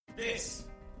This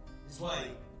is why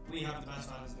we have the best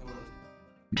fans in the world.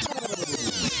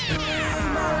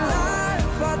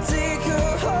 I'll take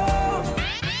her home,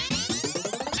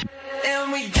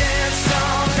 and we dance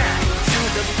all night to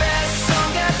the best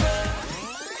song ever.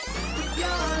 With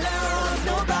your love,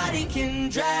 nobody can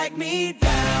drag me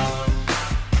down.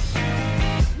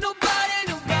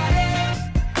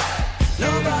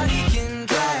 Nobody can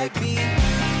drag me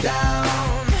down.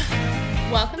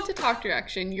 Welcome to Talk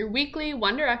Direction, your weekly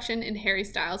One Direction and Harry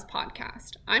Styles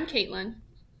podcast. I'm Caitlin.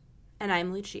 And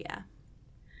I'm Lucia.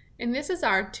 And this is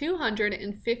our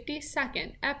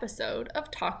 252nd episode of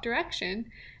Talk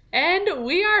Direction. And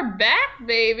we are back,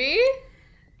 baby!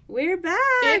 We're back!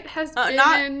 It has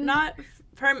been... Not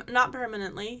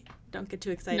permanently. Don't get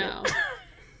too excited. No.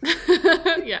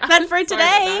 Yeah. But for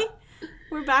today,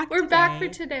 we're back We're back for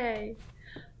today.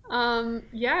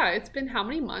 Yeah, it's been how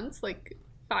many months? Like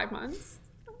 5 months?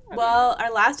 Well,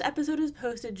 our last episode was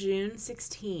posted June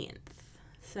 16th.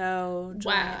 So,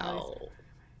 wow.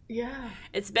 Yeah.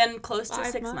 It's been close to 5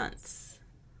 6 months.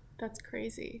 That's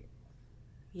crazy.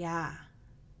 Yeah.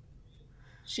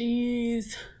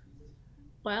 Jeez.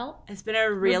 Well, it's been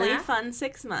a really fun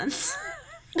 6 months.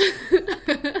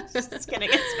 Just kidding.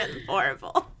 It's been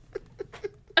horrible.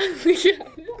 Yeah,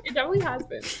 it definitely has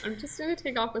been. I'm just going to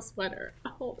take off a sweater.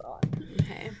 Hold on.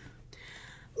 Okay.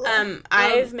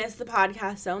 I've missed the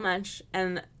podcast so much,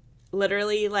 and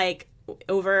literally,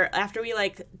 after we,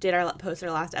 did post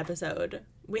our last episode,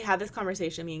 we had this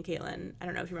conversation, me and Caitlin. I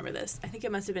don't know if you remember this. I think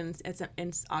it must have been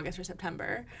in August or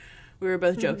September. We were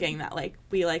both joking that,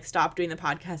 we, stopped doing the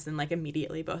podcast and,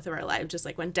 immediately both of our lives just,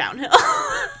 went downhill.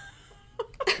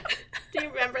 Do you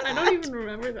remember that? I don't even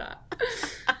remember that.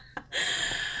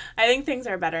 I think things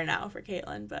are better now for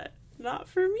Caitlin, but not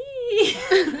for me.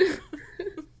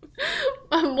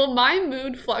 Well, my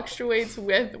mood fluctuates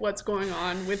with what's going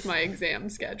on with my exam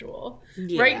schedule.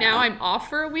 Yeah. Right now, I'm off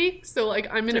for a week, so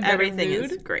I'm in a better everything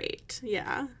mood. Is great.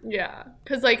 Yeah. Yeah,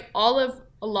 because a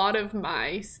lot of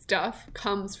my stuff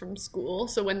comes from school,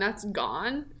 so when that's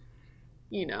gone,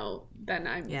 then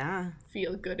I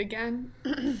feel good again.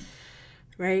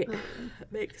 Right.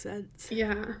 Makes sense.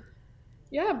 Yeah.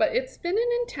 Yeah, but it's been an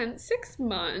intense 6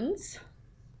 months.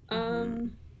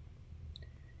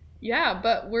 Yeah,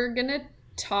 but we're going to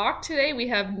talk today. We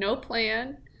have no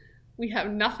plan. We have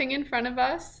nothing in front of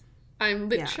us. I'm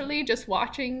literally just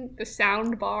watching the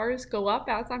sound bars go up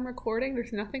as I'm recording.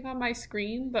 There's nothing on my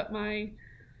screen but my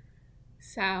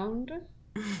sound.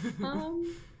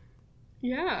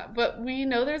 Yeah, but we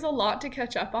know there's a lot to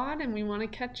catch up on, and we want to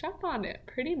catch up on it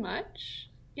pretty much.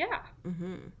 Yeah.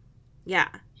 Mm-hmm. Yeah.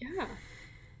 Yeah.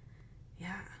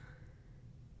 Yeah.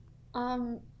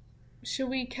 Should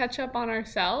we catch up on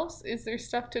ourselves? Is there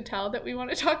stuff to tell that we want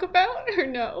to talk about, or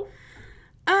no?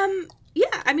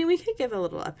 Yeah, I mean, we could give a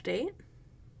little update.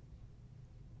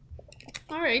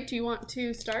 All right, do you want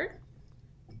to start?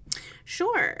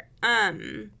 Sure.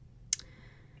 Yeah,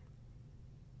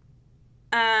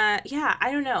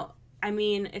 I don't know. I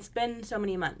mean, it's been so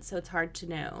many months, so it's hard to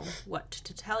know what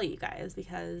to tell you guys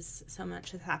because so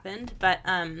much has happened. But,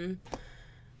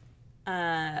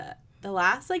 the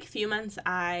last, few months,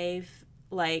 I've,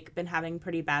 been having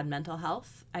pretty bad mental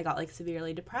health. I got,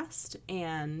 severely depressed,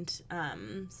 and,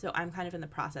 so I'm kind of in the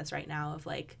process right now of,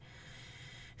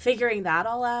 figuring that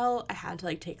all out. I had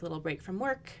to, take a little break from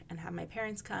work and have my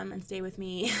parents come and stay with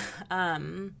me,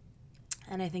 and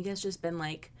I think it's just been,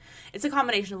 it's a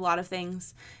combination of a lot of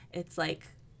things. It's, I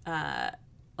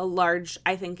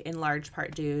think in large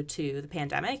part due to the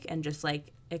pandemic and just,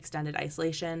 extended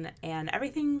isolation and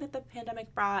everything that the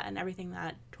pandemic brought and everything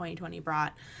that 2020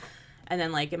 brought. And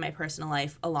then in my personal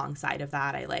life alongside of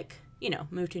that, I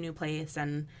moved to a new place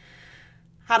and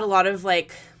had a lot of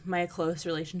my close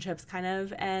relationships kind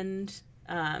of end.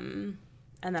 And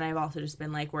then I've also just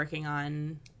been working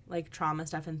on trauma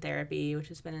stuff in therapy, which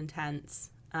has been intense.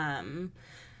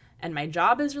 And my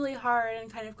job is really hard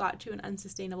and kind of got to an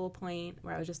unsustainable point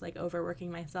where I was just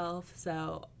overworking myself.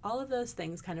 So all of those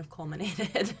things kind of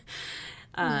culminated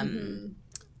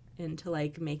into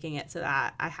making it so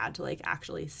that I had to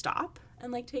actually stop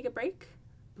and take a break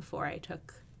before I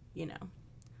took, the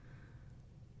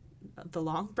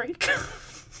long break,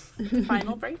 the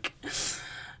final break.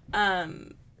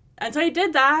 And so I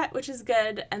did that, which is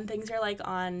good. And things are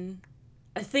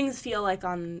things feel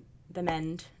on the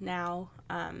mend now.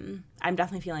 I'm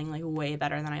definitely feeling way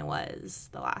better than I was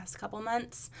the last couple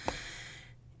months,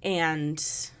 and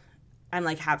I'm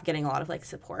getting a lot of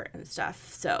support and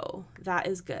stuff, so that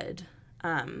is good.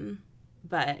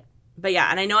 But yeah,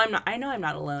 and I know I'm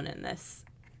not alone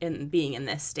in being in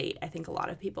this state. I think a lot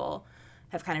of people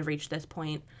have kind of reached this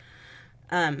point,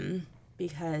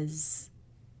 because,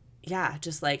 yeah,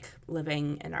 just like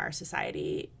living in our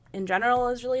society in general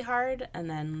is really hard. And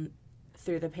then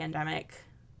through the pandemic,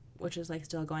 which is like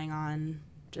still going on,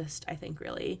 just I think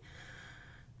really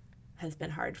has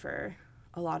been hard for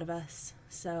a lot of us.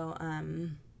 So,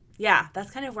 yeah,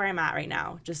 that's kind of where I'm at right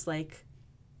now. Just like,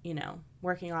 you know,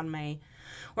 working on my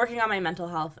mental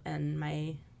health and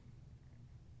my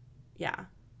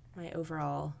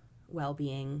overall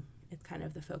well-being is kind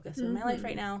of the focus of my life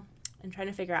right now, and trying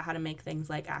to figure out how to make things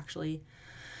like actually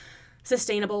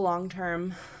sustainable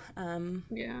long-term.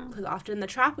 Because often the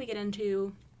trap we get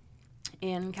into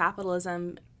in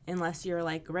capitalism, unless you're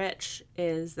like rich,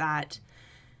 is that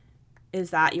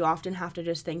you often have to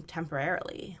just think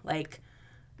temporarily. Like,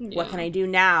 what can I do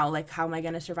now? Like, how am I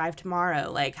going to survive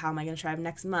tomorrow? Like, how am I going to survive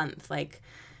next month? Like,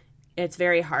 it's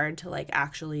very hard to like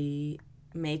actually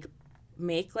make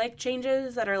like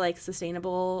changes that are like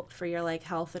sustainable for your like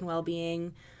health and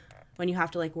well-being when you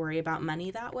have to like worry about money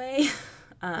that way.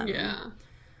 And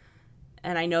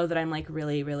I know that I'm like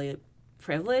really, really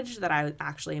privileged that I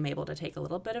actually am able to take a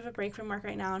little bit of a break from work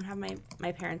right now and have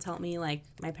my parents help me. Like,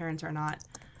 my parents are not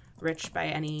rich by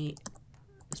any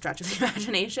stretch of the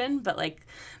imagination, but like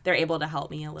they're able to help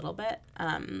me a little bit.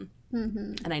 And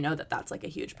I know that that's like a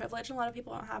huge privilege, and a lot of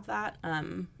people don't have that.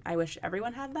 I wish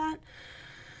everyone had that.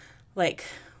 Like,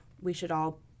 we should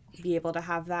all be able to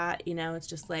have that, you know. It's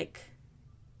just like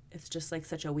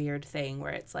such a weird thing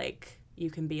where it's like you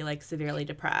can be like severely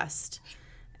depressed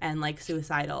and like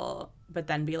suicidal, but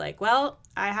then be like, well,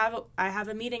 I have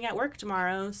a meeting at work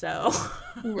tomorrow, so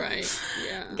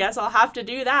guess I'll have to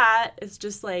do that. It's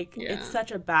just like it's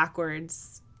such a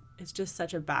backwards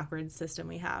system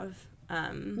we have.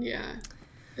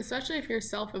 Especially if you're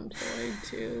self-employed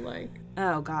too, like,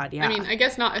 oh god, yeah. I mean, I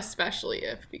guess not especially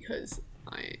if, because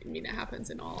I mean it happens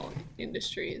in all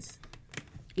industries,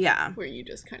 where you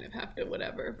just kind of have to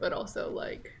whatever, but also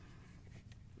like,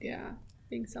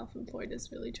 being self-employed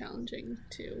is really challenging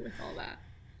too with all that.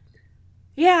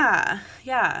 Yeah,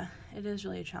 it is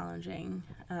really challenging.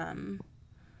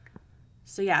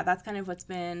 So yeah, that's kind of what's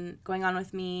been going on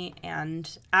with me, and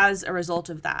as a result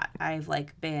of that, I've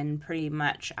like been pretty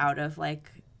much out of like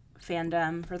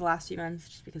fandom for the last few months,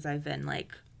 just because I've been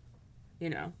like, you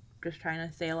know, just trying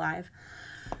to stay alive.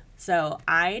 So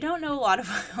I don't know a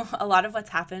lot of what's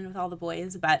happened with all the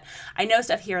boys, but I know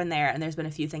stuff here and there, and there's been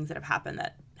a few things that have happened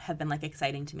that have been like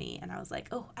exciting to me, and I was like,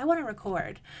 oh, I want to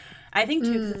record. I think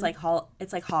too, because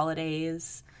it's like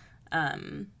holidays,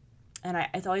 and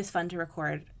it's always fun to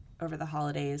record over the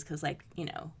holidays, because like, you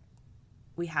know,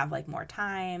 we have like more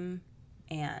time,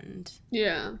 and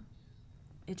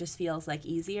it just feels like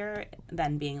easier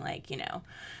than being like, you know,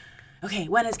 okay,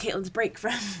 when is Caitlin's break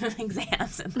from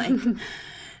exams, and like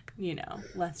you know,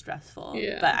 less stressful.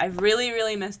 But I've really,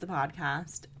 really missed the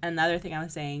podcast. And the other thing I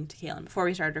was saying to Caitlin before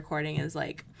we started recording is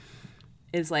like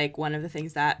one of the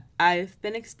things that I've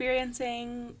been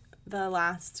experiencing the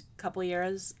last couple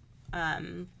years,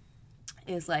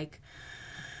 is like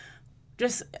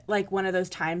just like one of those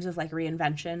times of like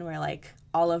reinvention where like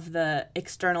all of the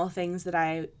external things that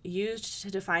I used to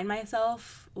define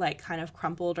myself like kind of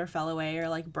crumpled or fell away or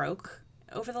like broke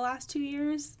over the last 2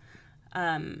 years.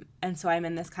 And so I'm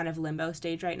in this kind of limbo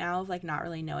stage right now of like not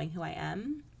really knowing who I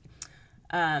am.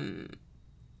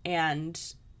 And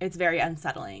it's very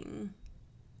unsettling.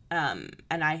 And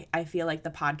I feel like the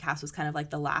podcast was kind of like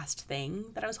the last thing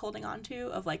that I was holding on to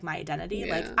of like my identity.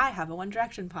 Like, I have a One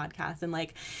Direction podcast, and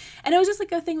it was just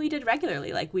like a thing we did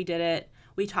regularly. Like, we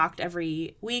talked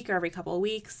every week or every couple of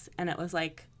weeks, and it was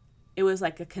like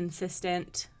a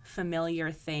consistent,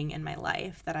 familiar thing in my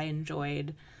life that I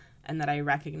enjoyed and that I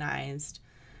recognized.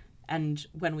 And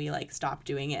when we like stopped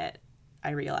doing it, I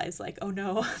realized like, oh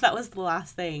no, that was the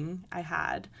last thing I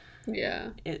had.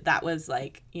 That was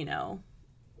like, you know,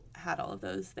 had all of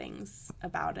those things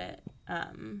about it.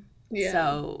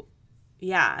 So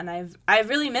yeah, and I've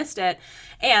really missed it.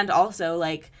 And also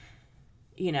like,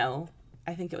 you know,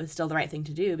 I think it was still the right thing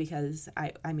to do, because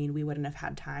I mean, we wouldn't have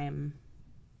had time.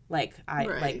 Like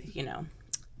like, you know,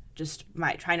 just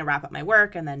trying to wrap up my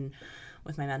work, and then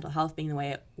with my mental health being the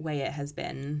way it has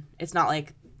been, it's not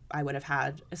like I've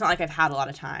had a lot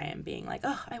of time being like,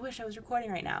 oh, I wish I was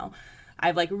recording right now.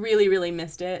 I've like really, really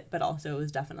missed it, but also it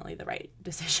was definitely the right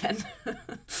decision.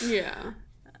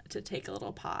 To take a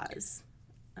little pause.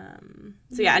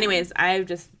 So yeah, anyways, I'm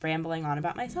just rambling on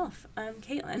about myself.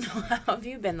 Caitlin, how have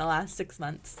you been the last 6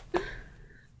 months?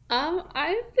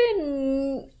 I've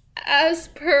been, as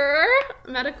per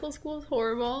medical school is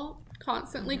horrible,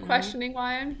 constantly questioning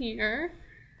why I'm here.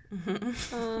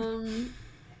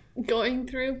 Going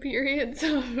through periods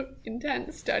of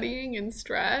intense studying and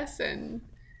stress, and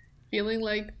feeling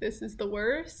like this is the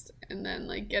worst, and then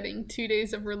like getting 2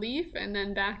 days of relief and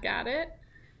then back at it.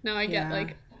 Now I get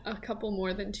like a couple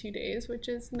more than 2 days, which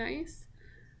is nice.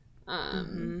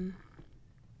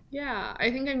 Yeah,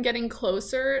 I think I'm getting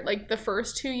closer. Like the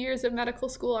first 2 years of medical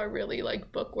school are really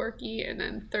like bookworky, and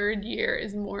then third year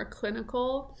is more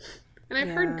clinical. And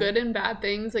I've heard good and bad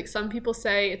things. Like some people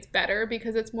say it's better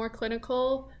because it's more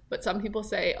clinical, but some people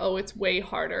say, oh, it's way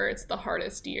harder. It's the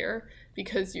hardest year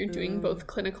because you're doing both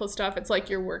clinical stuff. It's like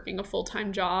you're working a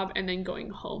full-time job and then going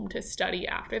home to study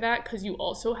after that because you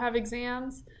also have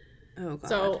exams. Oh, God.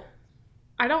 So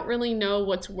I don't really know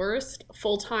what's worse,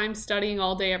 full-time studying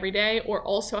all day every day or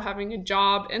also having a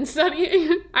job and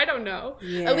studying. I don't know.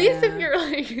 Yeah. At least if you're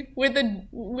like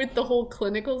with the whole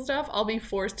clinical stuff, I'll be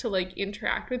forced to like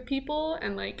interact with people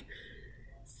and like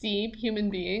see human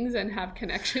beings and have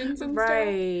connections and stuff.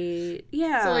 Right.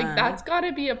 Yeah. So like that's got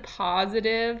to be a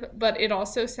positive, but it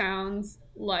also sounds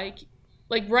like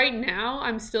right now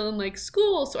I'm still in like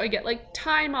school, so I get like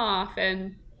time off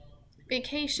and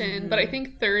vacation, but I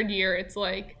think third year it's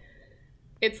like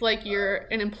you're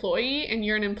an employee, and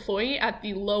you're an employee at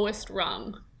the lowest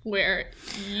rung where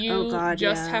you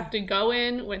have to go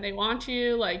in when they want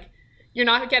you. Like you're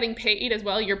not getting paid as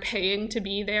well, you're paying to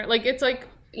be there. Like it's like,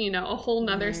 you know, a whole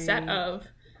nother set of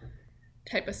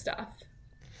type of stuff.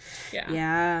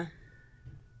 Yeah.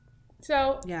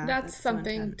 So that's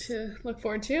something to look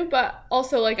forward to, but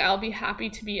also like I'll be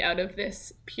happy to be out of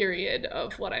this period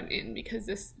of what I'm in, because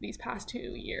these past 2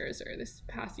 years or this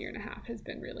past year and a half has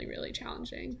been really, really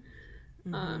challenging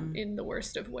in the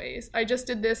worst of ways. I just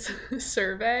did this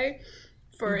survey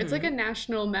for it's like a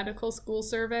national medical school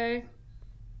survey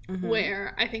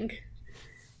where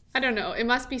I don't know, it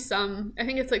must be I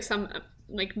think it's like some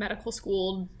like medical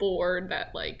school board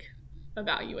that like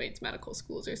evaluates medical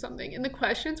schools or something, and the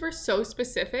questions were so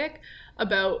specific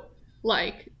about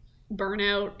like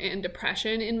burnout and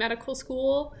depression in medical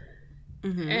school.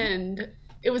 And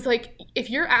it was like, if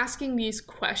you're asking these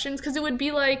questions, because it would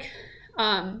be like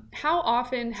how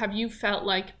often have you felt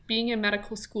like being in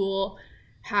medical school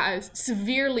has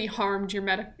severely harmed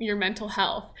your mental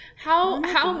health?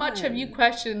 How much have you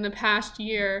questioned in the past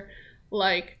year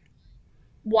like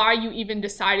why you even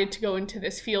decided to go into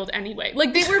this field anyway?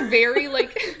 Like they were very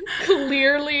like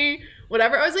clearly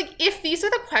whatever. I was like, if these are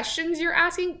the questions you're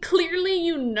asking, clearly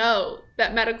you know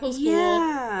that medical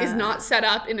school is not set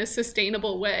up in a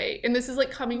sustainable way. And this is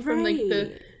like coming from like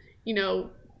the, you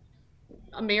know,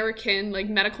 American like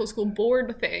medical school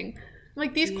board thing.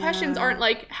 Like these questions aren't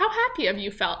like, how happy have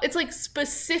you felt? It's like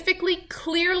specifically,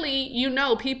 clearly, you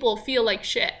know, people feel like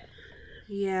shit.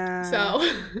 Yeah. So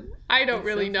I don't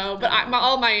really know, but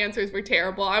all my answers were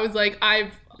terrible. I was like,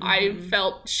 I've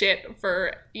felt shit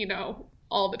for, you know,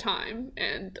 all the time,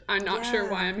 and I'm not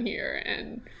sure why I'm here.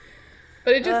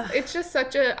 But it's just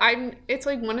such it's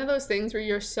like one of those things where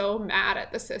you're so mad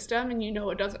at the system and you know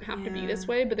it doesn't have to be this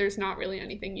way, but there's not really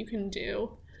anything you can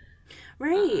do.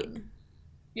 Right.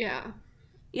 Yeah.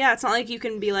 Yeah, it's not like you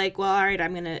can be like, well, all right,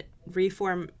 I'm going to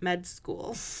reform med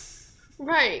school.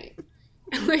 Right.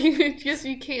 Like, just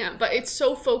you can't. But it's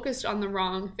so focused on the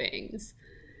wrong things,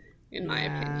 in my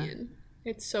opinion.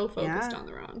 It's so focused on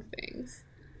the wrong things.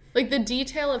 Like, the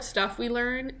detail of stuff we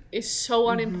learn is so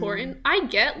unimportant. I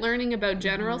get learning about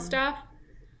general stuff,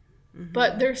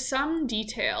 but there's some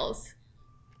details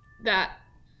that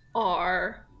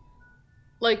are,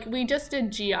 like, we just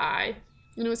did GI,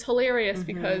 and it was hilarious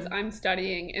because I'm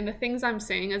studying, and the things I'm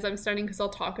saying as I'm studying, because I'll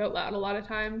talk out loud a lot of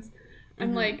times,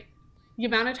 I'm like, the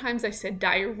amount of times I said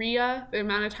diarrhea, the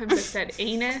amount of times I said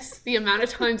anus, the amount of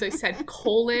times I said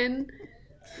colon,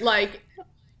 like,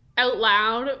 out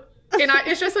loud. And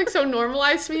it's just, like, so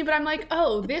normalized to me, but I'm like,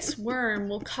 oh, this worm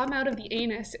will come out of the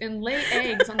anus and lay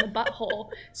eggs on the butthole.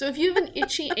 So if you have an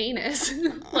itchy anus,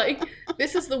 like,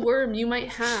 this is the worm you might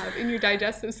have in your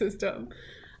digestive system.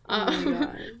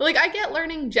 Like, I get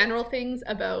learning general things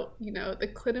about, you know, the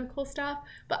clinical stuff,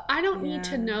 but I don't need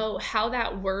to know how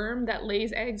that worm that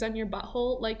lays eggs on your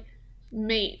butthole, like,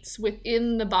 mates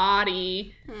within the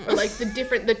body, or like the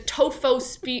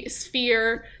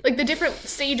tophosphere, like the different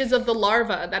stages of the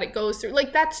larva that it goes through.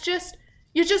 Like, that's just,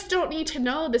 you just don't need to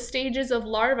know the stages of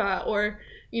larva, or,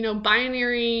 you know,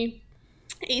 binary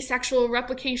asexual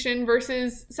replication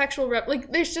versus sexual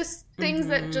like, there's just things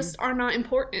that just are not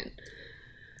important.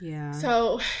 Yeah.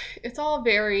 So it's all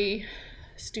very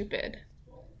stupid.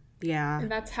 Yeah.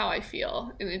 And that's how I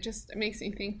feel. And it makes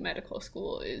me think medical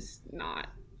school is not,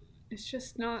 it's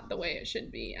just not the way it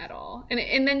should be at all.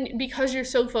 And then because you're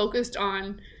so focused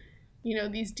on, you know,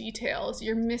 these details,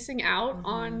 you're missing out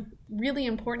on really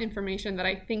important information that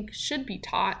I think should be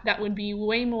taught that would be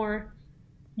way more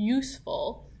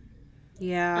useful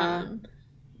Yeah.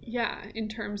 Yeah, in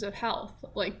terms of health.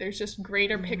 Like, there's just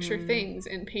greater picture things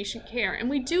in patient care. And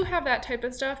we do have that type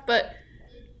of stuff, but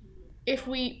if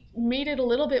we made it a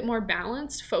little bit more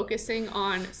balanced, focusing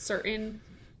on certain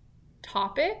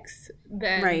topics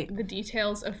than the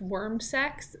details of worm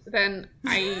sex, then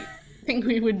I think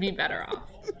we would be better off.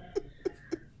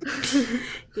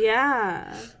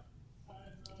 Yeah.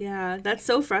 Yeah, that's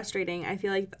so frustrating. I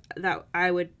feel like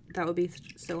that would be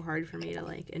so hard for me to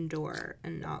like endure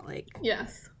and not like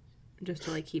just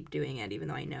to like keep doing it, even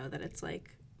though I know that it's like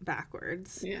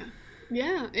backwards.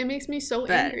 Yeah, it makes me so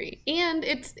angry, and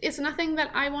it's nothing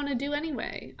that I want to do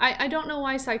anyway. I don't know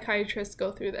why psychiatrists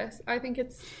go through this. I think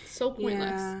it's so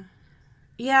pointless.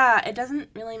 Yeah, it doesn't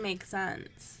really make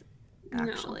sense,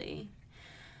 actually.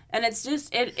 No. And it's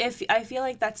just if I feel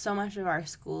like that's so much of our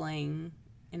schooling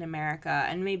in America,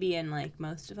 and maybe in like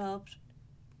most developed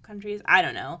countries, I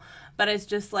don't know, but it's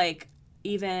just like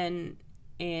even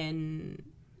in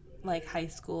like high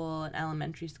school and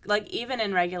elementary school, like even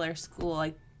in regular school,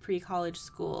 like pre-college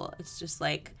school, it's just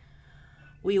like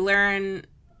we learn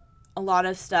a lot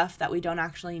of stuff that we don't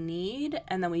actually need,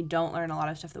 and then we don't learn a lot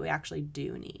of stuff that we actually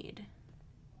do need.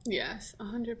 Yes,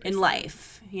 100%. In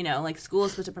life, you know, like school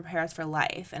is supposed to prepare us for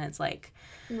life, and it's like,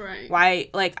 why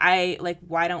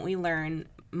don't we learn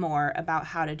more about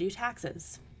how to do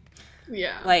taxes?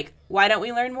 Yeah. Like, why don't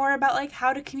we learn more about like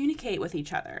how to communicate with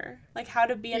each other, like how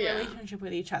to be in relationship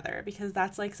with each other, because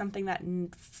that's like something that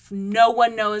no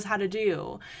one knows how to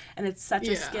do, and it's such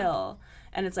a skill.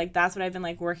 And it's like, that's what I've been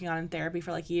like working on in therapy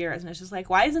for like years. And it's just like,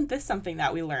 why isn't this something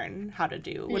that we learn how to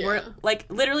do when we're like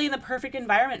literally in the perfect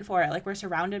environment for it? Like, we're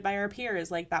surrounded by our peers.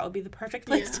 Like, that would be the perfect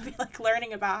place to be like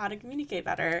learning about how to communicate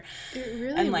better. It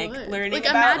really and like would. learning like,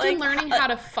 about imagine like learning how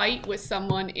to fight with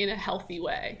someone in a healthy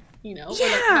way, you know? Or,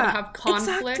 like, how to have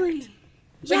conflict. Exactly.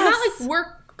 Like, not like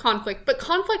work conflict, but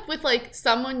conflict with like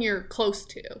someone you're close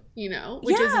to, you know,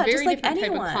 which is a very different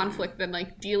type of conflict than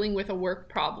like dealing with a work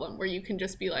problem where you can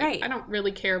just be like, I don't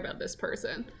really care about this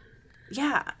person.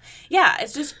 Yeah,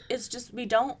 it's just we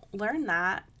don't learn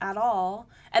that at all.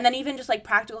 And then even just like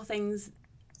practical things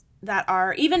that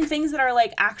are even things that are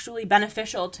like actually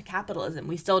beneficial to capitalism,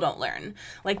 we still don't learn,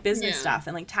 like business stuff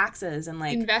and like taxes and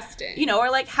like investing, you know,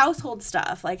 or like household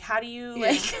stuff, like how do you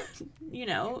like you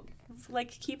know,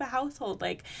 like keep a household,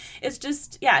 like it's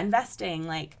just investing,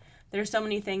 like there's so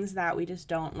many things that we just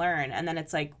don't learn. And then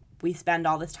it's like we spend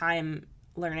all this time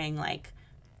learning like,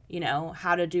 you know,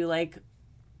 how to do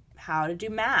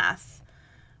math,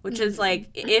 which is like,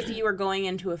 if you are going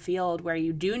into a field where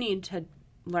you do need to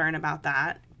learn about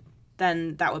that,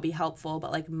 then that would be helpful,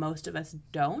 but like most of us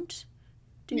don't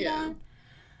do that.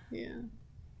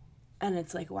 And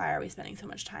it's like, why are we spending so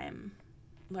much time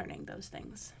learning those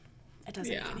things? It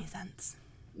doesn't make any sense.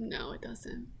 No, it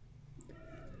doesn't.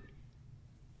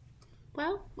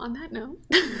 Well, on that note,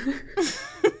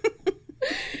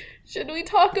 should we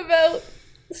talk about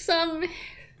some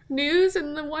news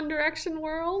in the One Direction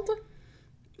world?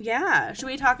 Yeah. Should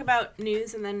we talk about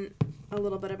news and then a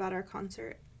little bit about our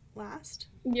concert last?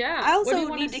 Yeah. I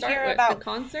also need to hear about the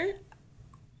concert.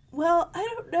 Well,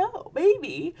 I don't know.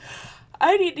 Maybe.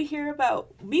 I need to hear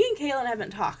about... Me and Caitlin haven't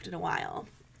talked in a while.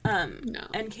 No.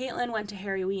 And Caitlin went to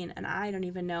Harry Ween, and I don't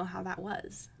even know how that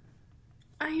was.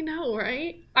 I know,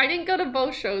 right? I didn't go to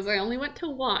both shows. I only went to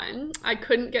one. I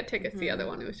couldn't get tickets to the other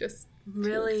one. It was just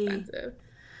too expensive.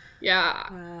 Yeah.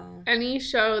 Wow. Any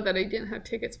show that I didn't have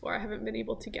tickets for, I haven't been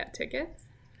able to get tickets.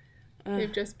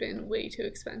 They've just been way too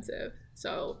expensive.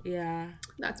 So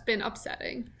that's been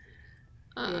upsetting.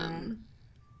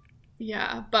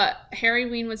 Yeah, but Harry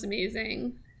Ween was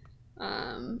amazing.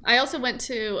 I also went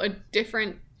to a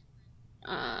different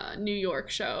New York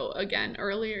show again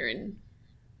earlier in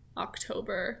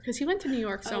October, because he went to New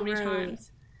York so many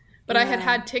times. But I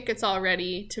had tickets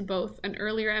already to both an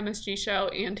earlier MSG show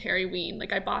and Harry Ween.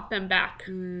 Like, I bought them back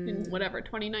in whatever,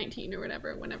 2019 or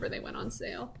whatever, whenever they went on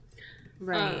sale.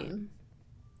 Right.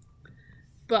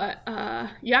 But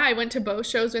I went to both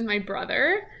shows with my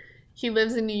brother. He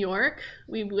lives in New York.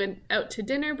 We went out to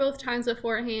dinner both times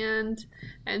beforehand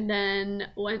and then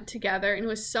went together, and it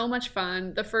was so much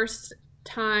fun. The first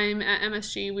time at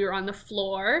MSG, we were on the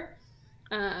floor.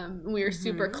 We were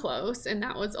super close, and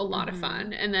that was a lot of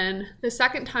fun. And then the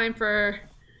second time for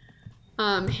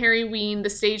Harry Ween, the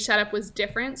stage setup was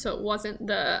different, so it wasn't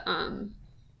the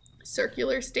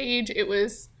circular stage. It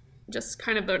was just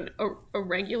kind of a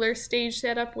regular stage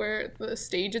setup where the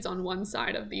stage is on one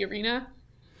side of the arena.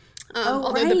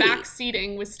 Although the back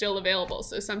seating was still available,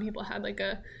 so some people had like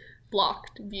a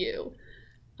blocked view.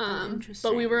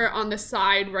 But we were on the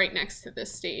side right next to the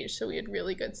stage, so we had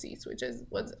really good seats, which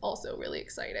was also really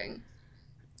exciting.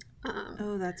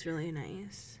 Oh, that's really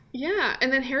nice. Yeah,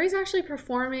 and then Harry's actually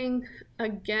performing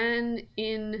again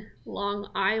in Long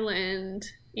Island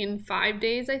in 5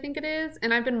 days, I think it is.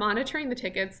 And I've been monitoring the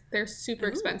tickets. They're super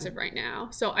expensive right now.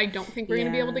 So I don't think we're going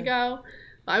to be able to go.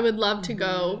 But I would love to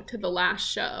go to the last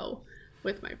show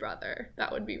with my brother.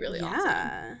 That would be really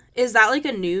awesome. Is that like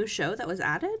a new show that was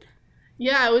added?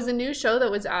 Yeah, it was a new show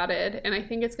that was added. And I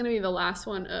think it's going to be the last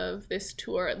one of this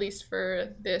tour, at least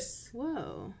for this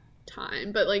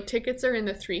time. But like tickets are in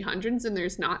the 300s and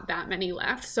there's not that many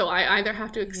left, so I either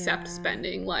have to accept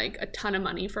spending like a ton of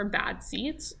money for bad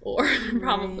seats or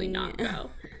probably not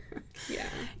go.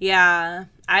 Yeah,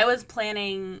 I was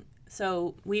planning,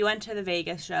 so we went to the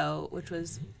Vegas show, which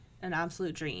was an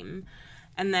absolute dream,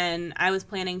 and then I was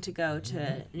planning to go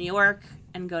to New York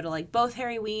and go to like both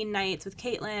Harry Ween nights with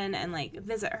Caitlin and like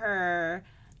visit her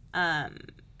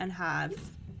and have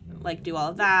like do all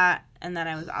of that. And then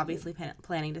I was obviously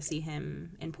planning to see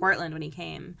him in Portland when he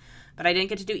came. But I didn't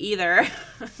get to do either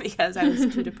because I was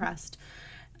too depressed.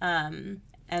 And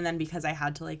then because I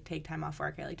had to, like, take time off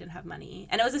work, I, like, didn't have money.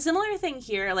 And it was a similar thing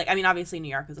here. Like, I mean, obviously New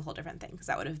York was a whole different thing because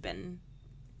that would have been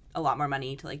a lot more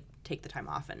money to, like, take the time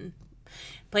off and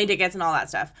plane tickets and all that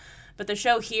stuff. But the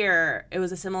show here, it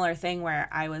was a similar thing where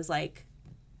I was like,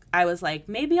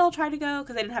 maybe I'll try to go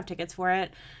because I didn't have tickets for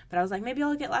it. But I was like, maybe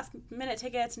I'll get last minute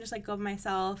tickets and just like go by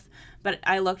myself. But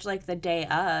I looked like the day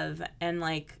of, and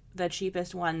like the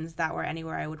cheapest ones that were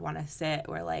anywhere I would want to sit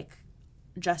were like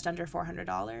just under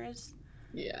 $400.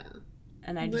 Yeah.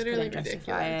 And I just couldn't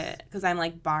justify it because I'm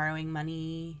like borrowing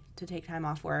money to take time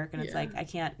off work, and it's like I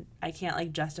can't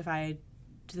like justify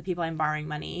to the people I'm borrowing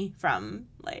money from,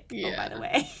 like, oh, by the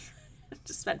way,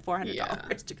 just spent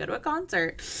 $400 to go to a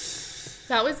concert.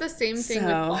 That was the same thing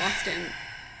with Boston.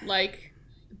 Like,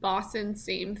 Boston,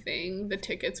 same thing. The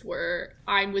tickets were,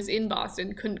 I was in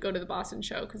Boston, couldn't go to the Boston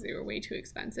show because they were way too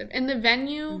expensive. And the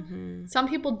venue, some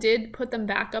people did put them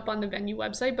back up on the venue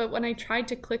website, but when I tried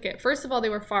to click it, first of all, they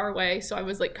were far away, so I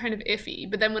was like kind of iffy.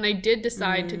 But then when I did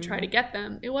decide to try to get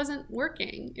them, it wasn't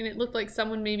working. And it looked like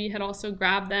someone maybe had also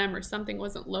grabbed them or something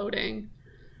wasn't loading.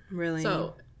 Really?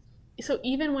 So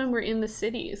even when we're in the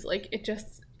cities, like, it's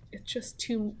just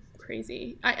too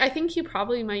crazy. I think he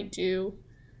probably might do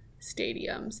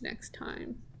stadiums next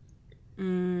time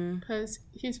because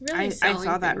he's really selling I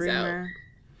saw that things rumor.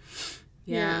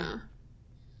 Out.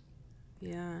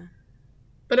 Yeah.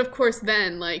 But of course,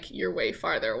 then like you're way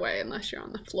farther away unless you're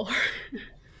on the floor.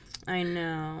 I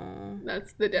know.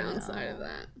 That's the downside of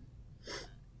that.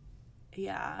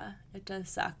 Yeah, it does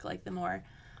suck. Like the more,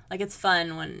 like it's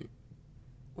fun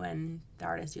when the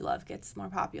artist you love gets more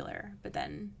popular, but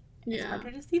then it's harder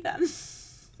to see them.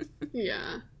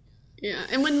 Yeah,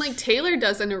 and when like Taylor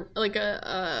does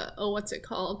what's it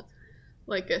called?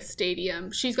 Like a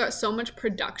stadium. She's got so much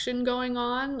production going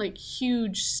on, like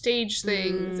huge stage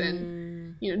things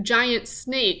and, you know, giant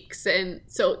snakes. And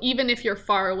so even if you're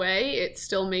far away, it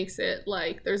still makes it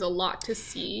like there's a lot to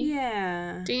see.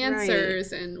 Yeah.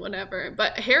 Dancers and whatever.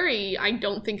 But Harry, I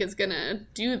don't think is going to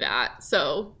do that.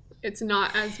 So it's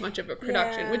not as much of a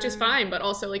production, which is fine. But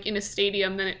also like in a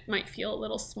stadium, then it might feel a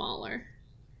little smaller.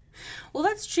 Well,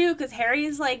 that's true because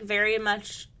Harry's like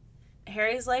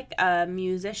a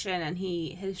musician, and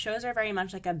his shows are very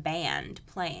much like a band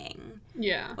playing.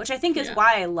 Yeah. Which I think is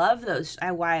why I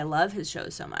love his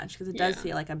shows so much, because it does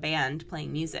feel like a band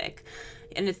playing music.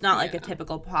 And it's not like a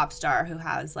typical pop star who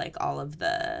has like all of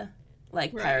the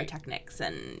like pyrotechnics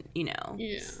and, you know,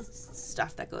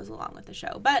 stuff that goes along with the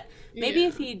show. But maybe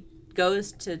if he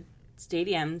goes to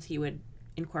stadiums, he would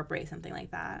incorporate something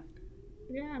like that.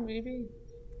 Yeah, maybe.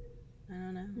 I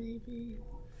don't know. Maybe.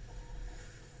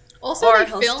 Also, they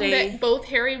filmed at both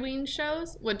Harry Ween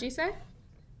shows. What do you say?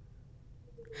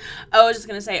 Oh, I was just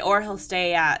gonna say, or he'll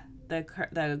stay at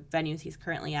the venues he's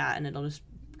currently at, and it'll just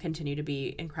continue to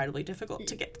be incredibly difficult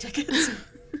to get tickets.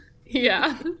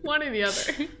 Yeah, one or the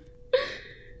other.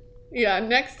 Yeah,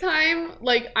 next time,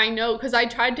 like, I know, because I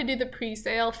tried to do the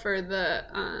pre-sale for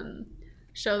the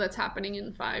show that's happening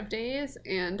in 5 days,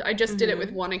 and I just did it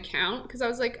with one account, because I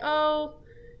was like, oh,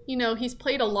 you know, he's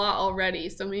played a lot already,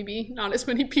 so maybe not as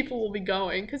many people will be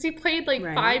going, because he played like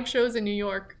 5 shows in New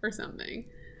York or something.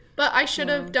 But I should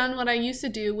have done what I used to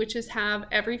do, which is have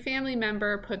every family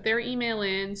member put their email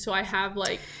in, so I have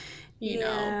like, you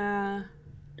know,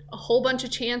 a whole bunch of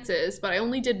chances, but I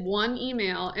only did one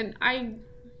email, and I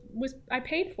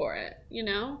paid for it, you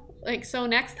know? Like, so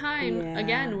next time,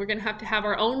 again, we're going to have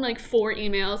our own like 4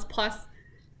 emails plus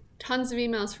tons of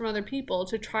emails from other people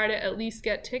to try to at least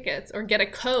get tickets or get a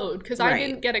code, because I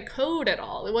didn't get a code at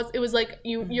all. It was like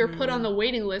you're put on the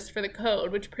waiting list for the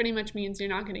code, which pretty much means you're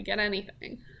not going to get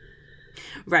anything.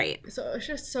 Right. So it's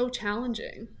just so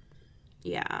challenging.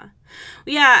 Yeah.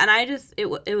 Yeah, and I just it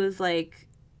was like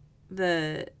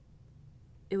it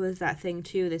was that thing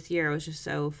too this year. It was just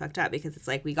so fucked up because it's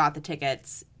like we got the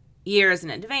tickets years in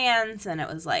advance, and it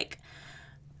was like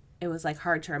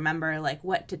hard to remember like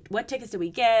what tickets did we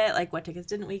get, like what tickets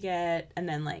didn't we get, and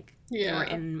then like they were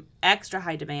in extra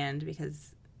high demand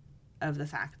because of the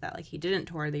fact that like he didn't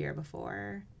tour the year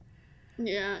before.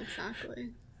 Yeah,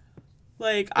 exactly.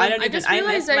 Like I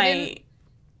missed my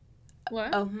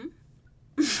what? Oh.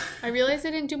 I realized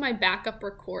I didn't do my backup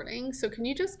recording, so can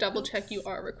you just double check you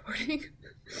are recording?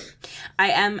 I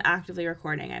am actively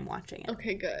recording. I'm watching it.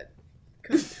 Okay, good.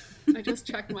 I just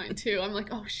checked mine too. I'm like,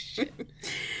 oh shit.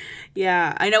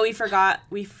 Yeah, I know we forget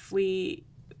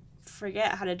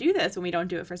how to do this when we don't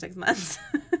do it for 6 months.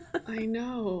 I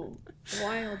know.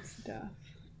 Wild stuff.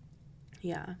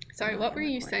 Yeah. Sorry, what were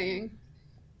you saying?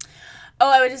 Oh,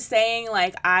 I was just saying,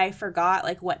 like, I forgot,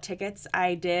 like, what tickets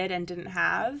I did and didn't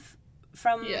have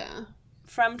from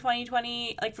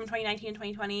 2020, like, from 2019 and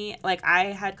 2020. Like,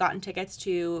 I had gotten tickets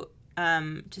to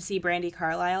see Brandi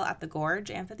Carlile at the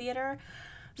Gorge Amphitheater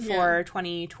for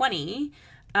 2020.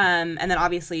 And then,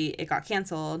 obviously, it got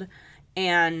canceled.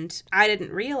 And I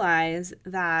didn't realize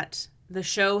that the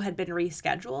show had been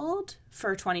rescheduled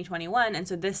for 2021. And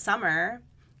so this summer,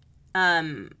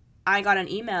 I got an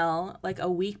email like a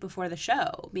week before the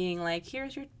show being like,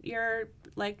 here's your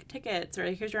like tickets, or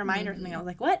like, here's your reminder or something. I was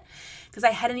like, what? Because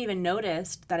I hadn't even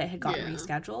noticed that it had gotten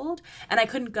rescheduled, and I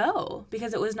couldn't go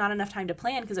because it was not enough time to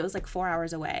plan because it was like 4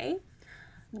 hours away.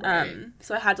 Right.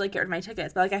 So I had to like get rid of my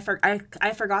tickets, but like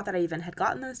I forgot that I even had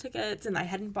gotten those tickets, and I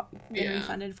hadn't been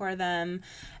refunded for them.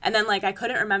 And then like I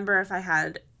couldn't remember if I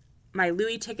had my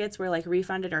Louis tickets were like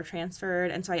refunded or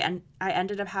transferred, and so I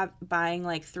ended up buying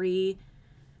like three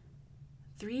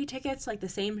tickets, like the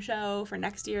same show for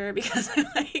next year, because I'm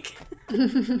like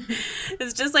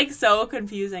it's just like so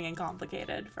confusing and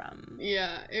complicated from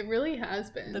it really has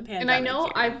been the pandemic. And I know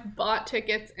year. I've bought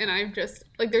tickets, and I've just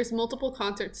like there's multiple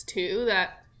concerts too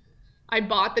that I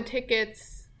bought the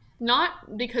tickets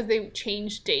not because they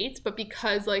changed dates, but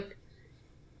because like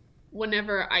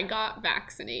whenever I got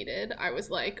vaccinated, I was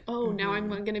like, oh, now I'm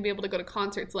going to be able to go to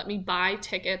concerts. Let me buy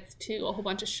tickets to a whole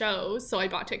bunch of shows. So I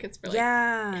bought tickets for like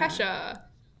Kesha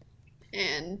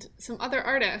and some other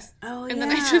artists. Oh, and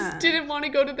then I just didn't want to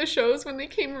go to the shows when they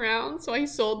came around, so I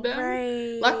sold them.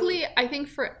 Right. Luckily, I think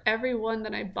for every one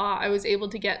that I bought, I was able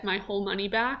to get my whole money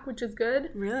back, which is good.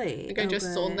 Really? Like I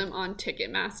just sold them on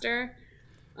Ticketmaster.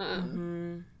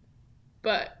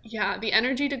 But yeah, the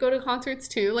energy to go to concerts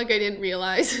too, like I didn't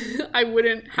realize I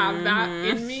wouldn't have that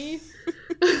in me.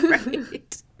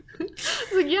 Right.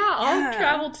 Like, I'll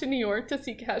travel to New York to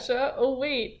see Kesha. Oh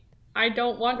wait, I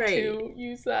don't want to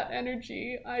use that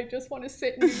energy. I just want to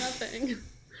sit and do nothing.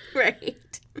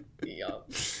 Right. Yup.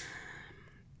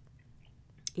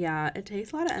 Yeah, it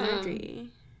takes a lot of energy.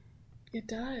 It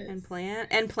does. And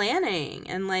planning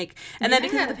and like, and then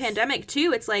because of the pandemic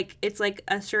too, it's like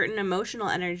a certain emotional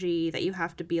energy that you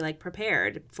have to be like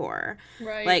prepared for.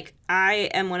 Right. Like I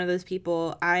am one of those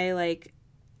people. I'm like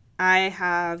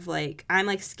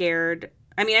scared.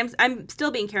 I mean, I'm still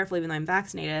being careful even though I'm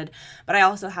vaccinated, but I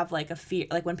also have like a fear,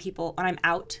 like when I'm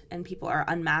out and people are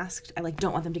unmasked, I like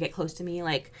don't want them to get close to me.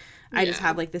 Like I just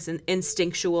have like this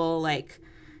instinctual like,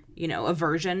 you know,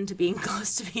 aversion to being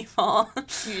close to people.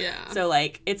 Yeah. So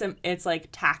like it's like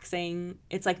taxing.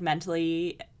 It's like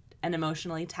mentally and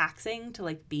emotionally taxing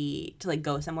to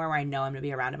go somewhere where I know I'm gonna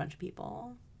be around a bunch of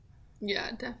people.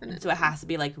 Yeah, definitely. And so it has to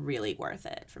be like really worth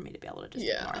it for me to be able to just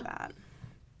ignore that.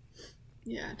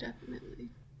 Yeah, definitely.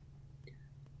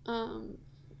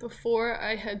 Before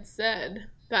I had said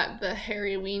that the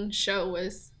Harryween show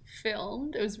was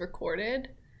filmed, it was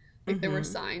recorded. Like there were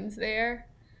signs there.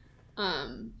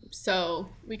 So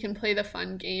we can play the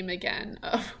fun game again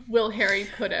of will Harry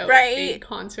put out a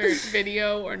concert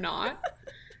video or not?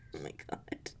 Oh my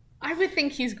god. I would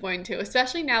think he's going to,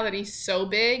 especially now that he's so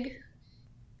big.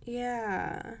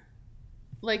 Yeah.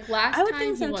 Like last I would time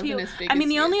think so he wasn't too. as big I mean, as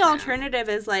the he only is now. alternative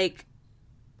is like,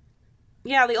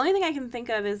 the only thing I can think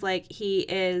of is like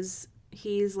he's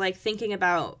like thinking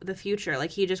about the future.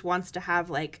 Like he just wants to have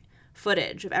like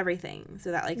footage of everything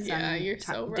so that like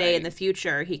some day in the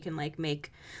future he can like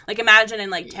make like imagine in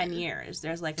like 10 years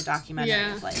there's like a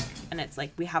documentary of like, and it's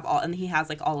like we have and he has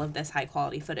like all of this high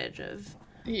quality footage of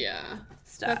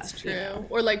stuff. That's true. You know?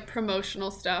 Or like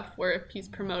promotional stuff where if he's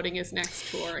promoting his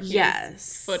next tour, he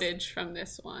has footage from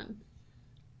this one.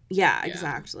 Yeah,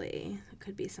 exactly. It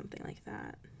could be something like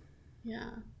that.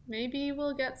 Yeah. Maybe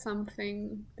we'll get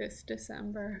something this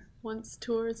December once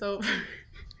tour's over.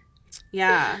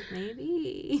 Yeah,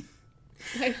 maybe.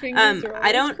 My fingers are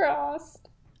always crossed.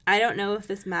 I don't know if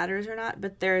this matters or not,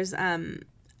 but there's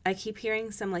I keep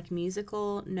hearing some like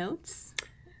musical notes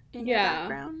in your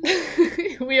background.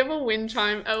 We have a wind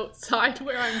chime outside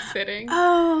where I'm sitting.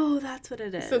 Oh, that's what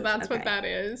it is. So that's what that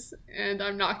is, and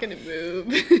I'm not gonna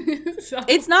move. So.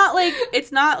 It's not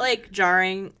like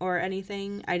jarring or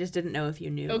anything. I just didn't know if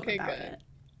you knew about good. it.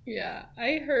 Yeah,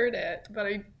 I heard it, but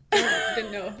I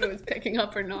didn't know if it was picking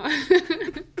up or not.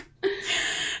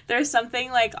 There's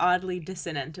something like oddly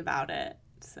dissonant about it.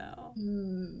 So.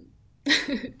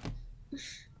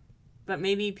 But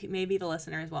maybe the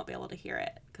listeners won't be able to hear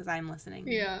it because I'm listening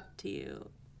to you.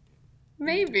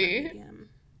 Maybe.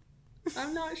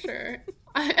 I'm not sure.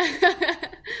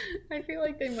 I feel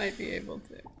like they might be able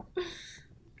to.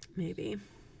 Maybe.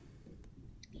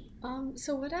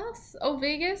 So what else? Oh,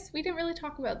 Vegas. We didn't really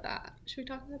talk about that. Should we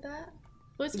talk about that?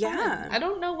 It was fun. Yeah. I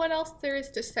don't know what else there is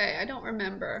to say. I don't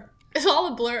remember. It's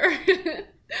all a blur.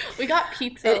 We got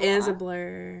pizza. It is a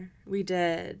blur. We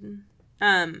did.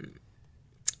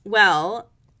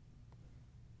 Well,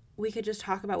 we could just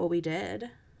talk about what we did.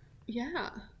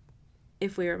 Yeah.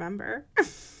 If we remember.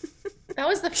 That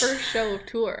was the first show of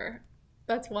tour.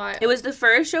 That's why. It was the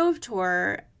first show of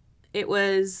tour. It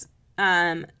was,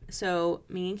 so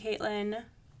me and Caitlin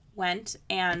went,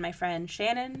 and my friend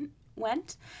Shannon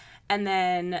went, and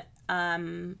then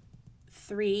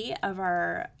 3 of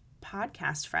our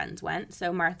podcast friends went.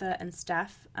 So Martha and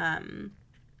Steph,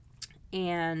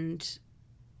 and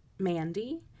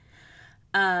Mandy.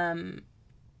 And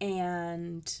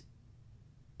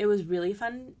it was really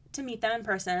fun to meet them in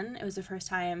person. It was the first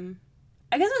time,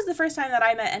 I guess it was the first time that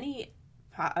I met any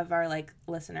of our like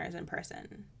listeners in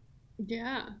person.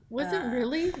 Yeah. Was it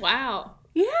really? Wow.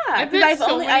 Yeah. I've met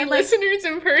so many listeners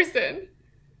in person.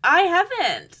 I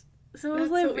haven't. So it was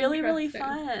like so really, really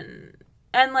fun.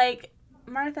 And like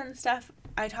Martha and Steph,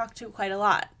 I talked to quite a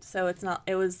lot. So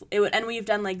and we've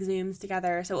done like Zooms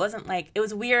together. So it wasn't like, it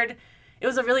was weird. It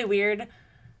was a really weird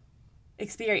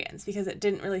experience because it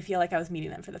didn't really feel like I was meeting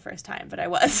them for the first time, but I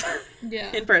was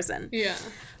in person. Yeah.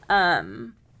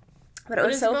 But it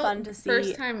was so fun to see.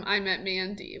 First time I met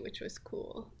Mandy, which was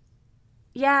cool.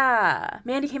 Yeah.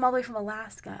 Mandy came all the way from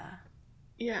Alaska.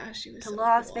 Yeah, she was to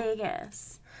Las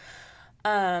Vegas.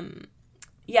 Yeah,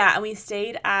 and we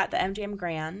stayed at the MGM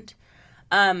Grand.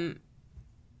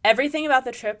 Everything about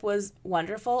the trip was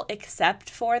wonderful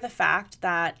except for the fact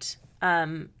that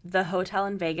the hotel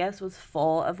in Vegas was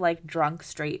full of like drunk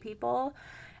straight people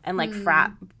and like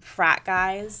frat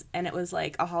guys, and it was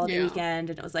like a holiday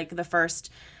weekend, and it was like the first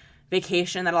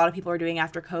vacation that a lot of people were doing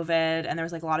after COVID, and there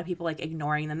was like a lot of people like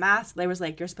ignoring the mask. There was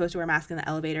like, you're supposed to wear a mask in the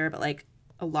elevator, but like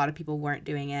a lot of people weren't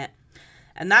doing it,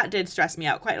 and that did stress me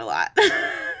out quite a lot.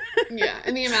 Yeah,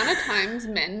 and the amount of times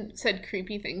men said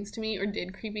creepy things to me or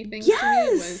did creepy things to me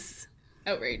was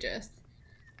outrageous.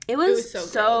 It was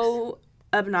so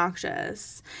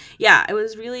obnoxious. Yeah, it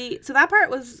was really, so that part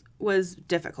was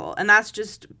difficult, and that was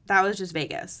just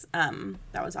Vegas.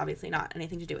 That was obviously not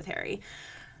anything to do with Harry.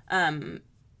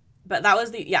 But that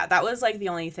was like the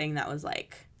only thing that was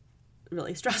like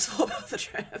really stressful about the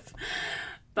trip.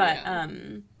 But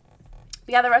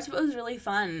the rest of it was really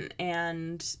fun,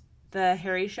 and the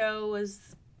Harry show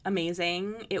was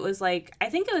amazing. It was like, I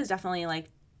think it was definitely like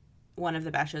one of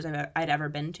the best shows I'd ever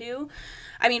been to.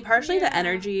 I mean, partially the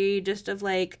energy just of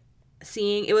like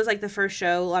seeing, it was like the first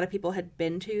show a lot of people had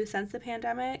been to since the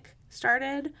pandemic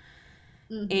started.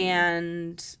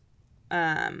 And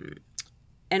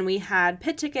we had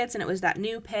pit tickets, and it was that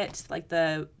new pit, like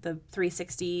the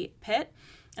 360 pit.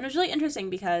 And it was really interesting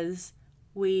because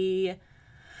we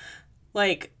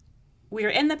were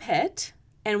in the pit,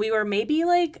 and we were maybe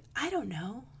like, I don't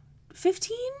know,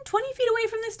 15, 20 feet away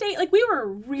from the stage. Like, we were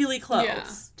really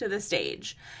close to the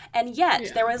stage. And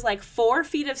yet there was like 4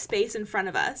 feet of space in front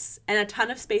of us and a ton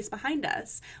of space behind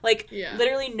us. Like,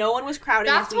 literally no one was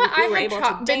crowding. That's what I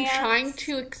had been trying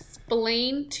to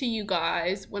explain to you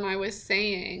guys when I was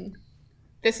saying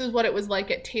this is what it was like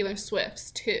at Taylor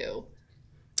Swift's too.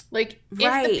 Like, if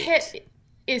the pit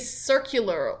is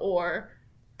circular or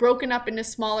broken up into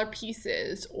smaller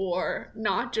pieces, or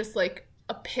not just like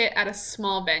a pit at a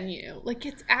small venue, like,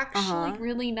 it's actually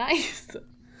really nice.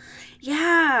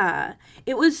 Yeah,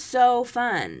 it was so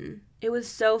fun. It was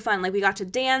so fun. Like, we got to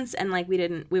dance, and like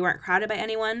we weren't crowded by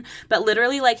anyone, but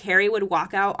literally like Harry would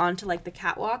walk out onto like the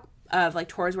catwalk of like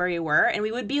towards where we were, and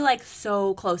we would be like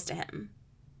so close to him.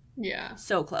 Yeah.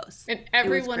 So close. And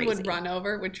everyone would run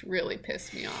over, which really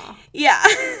pissed me off. Yeah.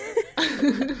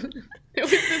 There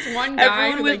was this one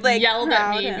guy who like yelled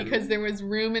at me because there was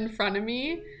room in front of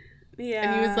me. Yeah.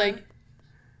 And he was like,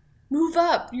 move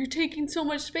up, you're taking so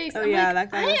much space. Oh, I'm yeah, like,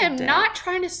 that guy I was a am dick. not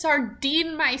trying to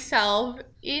sardine myself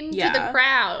into Yeah. the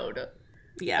crowd.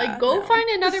 Yeah. Like, go no. find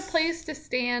another place to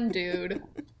stand, dude.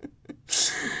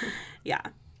 Yeah.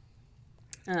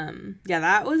 Yeah,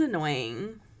 that was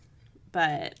annoying.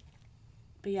 But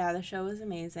yeah, the show was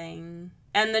amazing.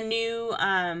 And the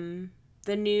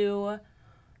new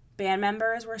band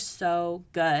members were so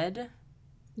good.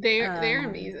 They're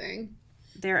amazing.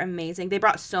 They're amazing. They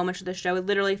brought so much to the show. It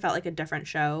literally felt like a different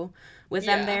show with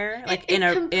them there, like in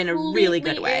a really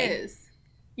good way. Is.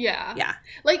 Yeah. Yeah.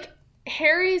 Like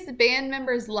Harry's band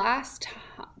members last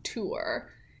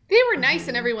tour, they were nice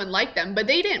and everyone liked them, but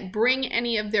they didn't bring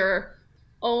any of their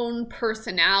own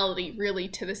personality really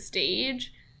to the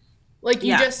stage. Like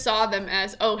you just saw them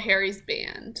as, oh, Harry's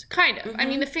band. Kind of. I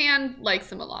mean, the fan likes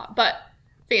them a lot, but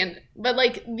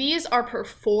like these are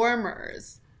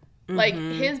performers. Like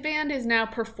his band is now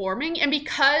performing, and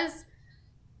because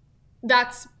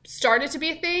that's started to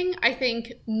be a thing, I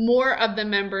think more of the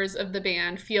members of the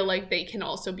band feel like they can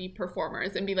also be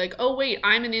performers and be like, oh wait,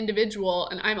 I'm an individual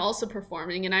and I'm also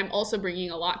performing and I'm also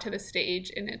bringing a lot to the stage,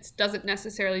 and it doesn't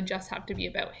necessarily just have to be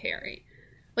about Harry.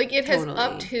 Like it has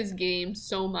upped his game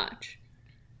so much.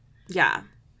 Yeah.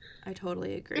 I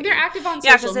totally agree. They're active on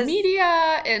social media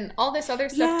and all this other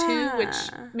stuff too, which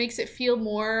makes it feel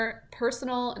more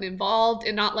personal and involved,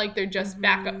 and not like they're just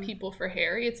backup people for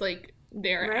Harry. It's like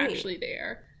they're actually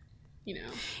there, you know?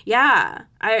 Yeah.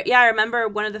 I remember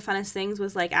one of the funnest things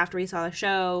was like after we saw the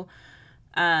show,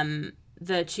 the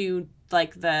two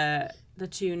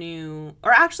new,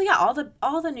 or actually all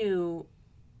the new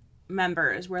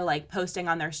members were like posting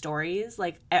on their stories,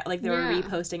 like they were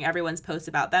reposting everyone's posts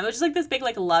about them. It was just like this big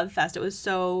like love fest. It was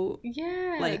so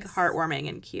like heartwarming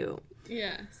and cute.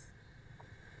 Yes.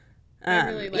 I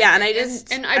really like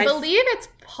it. And I believe it's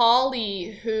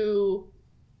Polly who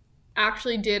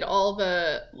actually did all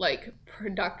the like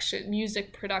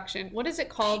music production. What is it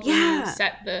called when you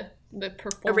set the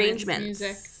performance arrangements.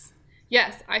 Music?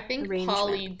 Yes, I think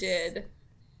Polly did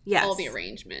all the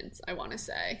arrangements, I want to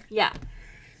say. Yeah.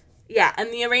 Yeah,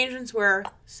 and the arrangements were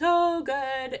so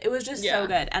good. It was just so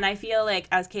good. And I feel like,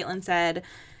 as Caitlin said,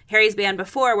 Harry's band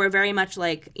before were very much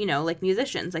like, you know, like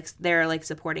musicians. Like, they're, like,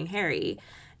 supporting Harry.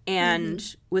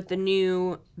 And with the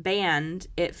new band,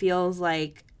 it feels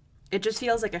like, it just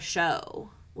feels like a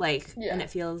show. Like, and it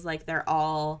feels like they're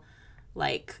all,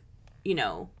 like, you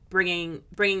know, bringing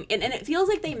and it feels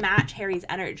like they match Harry's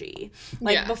energy.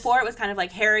 Like, before it was kind of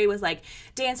like Harry was, like,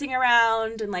 dancing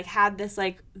around and, like, had this,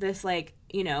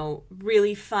 you know,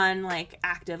 really fun, like,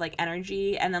 active, like,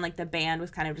 energy. And then, like, the band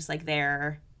was kind of just, like,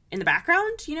 there in the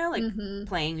background, you know, like,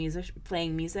 playing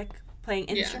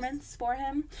instruments for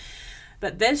him.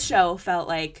 But this show felt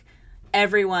like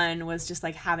everyone was just,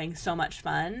 like, having so much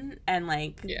fun. And,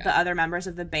 like, the other members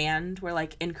of the band were,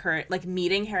 like,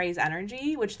 meeting Harry's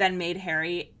energy, which then made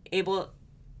Harry able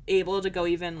to go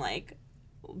even, like,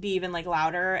 be even, like,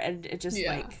 louder. And it just,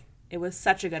 like, it was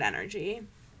such a good energy.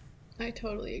 I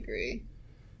totally agree.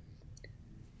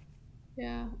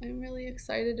 Yeah, I'm really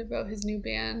excited about his new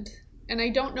band. And I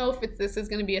don't know if this is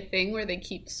going to be a thing where they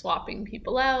keep swapping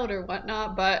people out or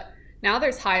whatnot, but now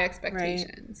there's high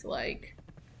expectations. Like,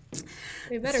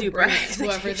 they better bring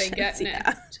whoever they get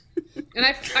next. And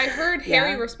I heard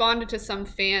Harry responded to some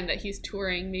fan that he's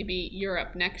touring maybe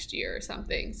Europe next year or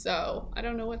something. So I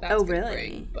don't know what that's going to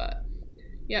bring. But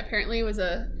yeah, apparently it was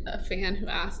a fan who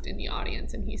asked in the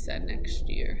audience, and he said next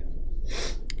year.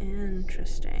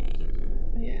 Interesting.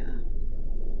 Yeah.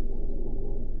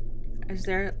 Is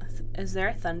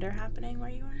there thunder happening where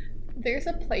you are? There's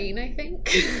a plane, I think.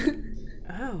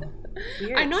 Oh.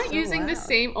 Weird. I'm not using the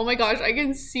same. Oh my gosh, I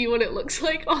can see what it looks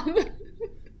like on the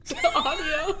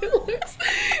audio. It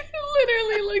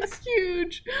literally looks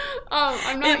huge.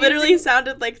 It literally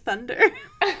sounded like thunder.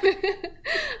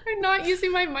 I'm not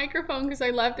using my microphone because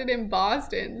I left it in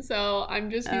Boston, so I'm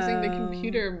just using the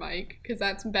computer mic because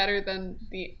that's better than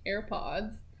the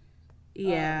AirPods.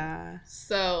 Yeah.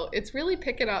 So it's really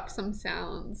picking up some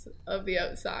sounds of the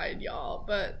outside, y'all.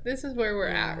 But this is where we're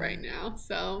at right now.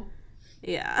 So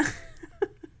yeah.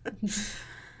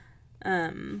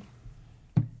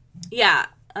 Yeah.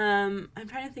 I'm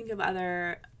trying to think of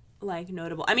other, like,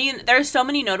 notable. I mean, there's so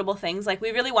many notable things. Like,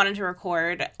 we really wanted to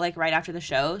record, like, right after the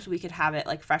show so we could have it,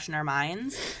 like, fresh in our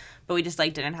minds. But we just,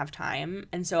 like, didn't have time.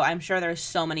 And so I'm sure there's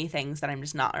so many things that I'm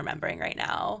just not remembering right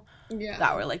now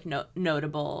that were, like,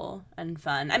 notable and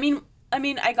fun. I mean,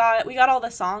 we got all the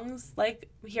songs, like,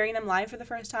 hearing them live for the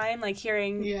first time. Like,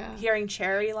 hearing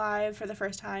Cherry live for the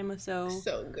first time was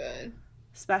so good,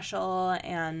 special,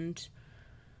 and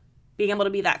being able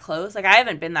to be that close. Like, I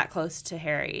haven't been that close to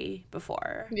Harry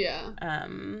before. Yeah.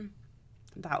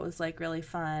 that was like really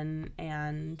fun,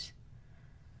 and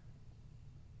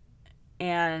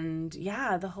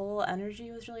yeah, the whole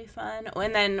energy was really fun.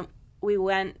 And then we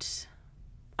went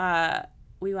on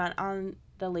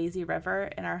the lazy river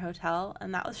in our hotel,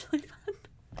 and that was really fun.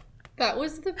 That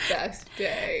was the best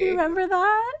day. You remember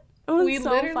that? It was We so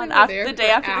literally fun. were After there the day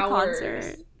for after hours. the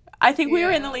concert, I think we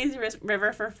were in the Yeah. lazy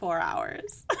river for 4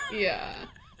 hours. Yeah.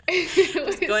 It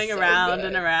was Going so around good.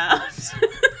 and around.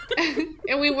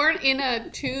 And we weren't in a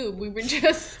tube. We were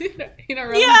just in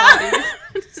our own Yeah. bodies,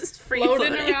 Just free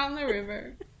floating floating. around the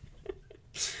river.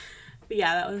 But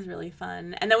yeah, that was really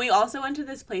fun. And then we also went to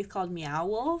this place called Meow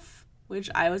Wolf, which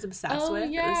I was obsessed Oh,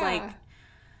 with. yeah.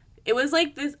 It was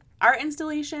like this art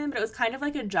installation, but it was kind of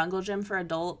like a jungle gym for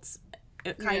adults.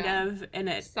 It kind Yeah. of, and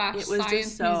it was Science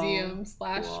just so museum /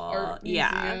 cool. art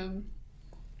Yeah. museum.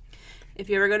 If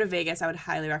you ever go to Vegas, I would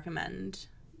highly recommend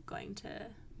going to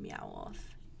Meow Wolf.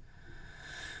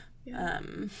 Yeah.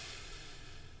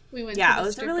 We went Yeah, to it the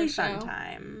was a really stripper fun show.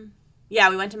 time. Yeah,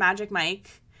 we went to Magic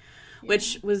Mike,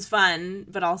 which was fun,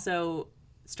 but also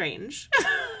strange.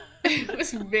 It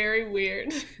was very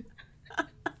weird.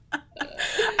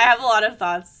 I have a lot of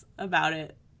thoughts about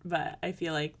it, but I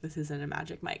feel like this isn't a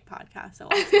Magic Mike podcast, so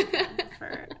I'll save them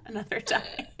for another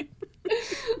time.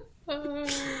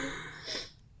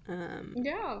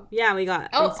 Yeah. Yeah, we got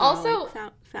Oh, I saw, also-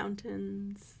 like,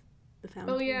 fountains. The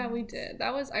fountains. Oh yeah, we did.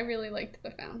 I really liked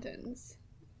the fountains.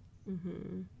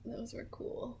 Mm-hmm. Those were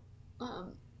cool.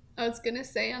 I was gonna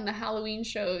say on the Halloween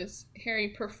shows, Harry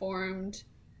performed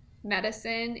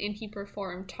Medicine and he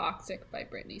performed Toxic by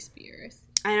Britney Spears.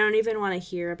 I don't even want to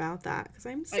hear about that because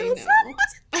I'm so I know. sad I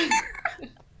wasn't there.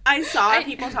 I saw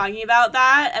people talking about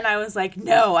that, and I was like,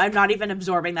 no, I'm not even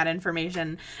absorbing that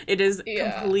information. It is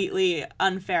Yeah. completely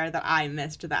unfair that I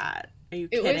missed that. Are you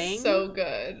It kidding? was so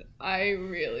good. I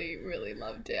really, really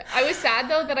loved it. I was sad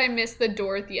though that I missed the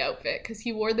Dorothy outfit because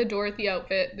he wore the Dorothy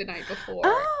outfit the night before.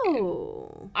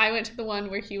 Oh. I went to the one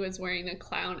where he was wearing a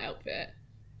clown outfit.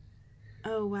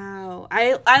 Oh, wow.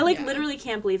 I Yeah. literally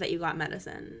can't believe that you got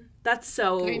Medicine. That's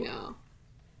so... I know.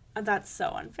 That's so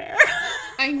unfair.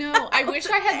 I know. I wish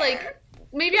I had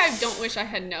maybe I don't wish I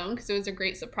had known because it was a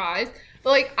great surprise.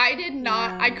 But I did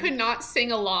not. Yeah. I could not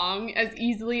sing along as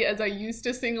easily as I used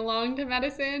to sing along to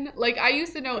Medicine. I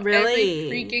used to know Really?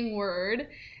 every freaking word,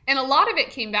 and a lot of it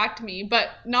came back to me, but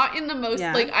not in the most.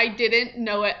 Yeah. I didn't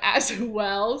know it as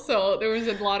well. So there was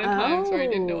a lot of times where I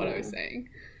didn't know what I was Oh. saying.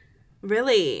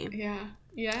 Really? Yeah.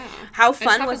 Yeah. How I just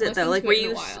fun was haven't it though? listened to it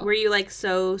in a while. Were you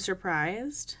so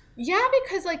surprised? Yeah,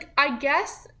 because I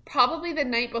guess probably the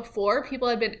night before people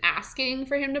had been asking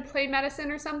for him to play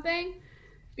Medicine or something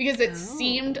because it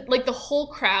seemed like the whole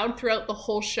crowd throughout the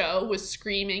whole show was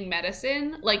screaming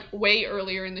Medicine. Way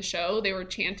earlier in the show, they were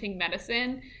chanting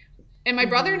Medicine. And my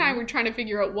brother and I were trying to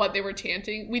figure out what they were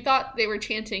chanting. We thought they were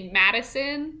chanting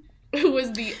Madison, who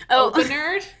was the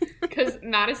opener, because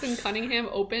Madison Cunningham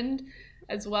opened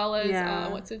as well as, Yeah.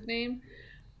 what's his name?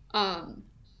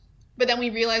 But then we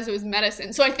realized it was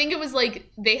Medicine. So I think it was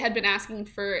they had been asking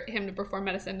for him to perform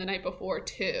Medicine the night before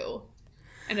too.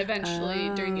 And eventually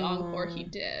during the encore he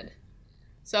did.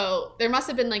 So there must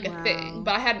have been a thing,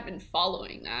 but I hadn't been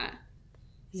following that.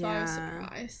 So I was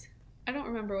surprised. I don't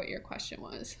remember what your question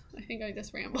was. I think I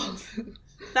just rambled.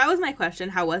 That was my question.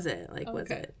 How was it?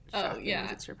 Was Okay. it Oh shocking? yeah.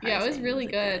 Was it surprising? Yeah, it was really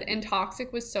it good. And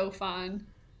Toxic was so fun.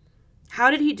 How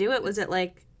did he do it? Was it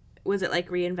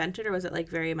reinvented, or was it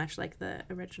very much like the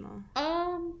original?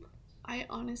 I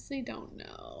honestly don't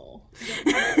know.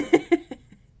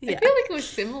 Yeah. I feel like it was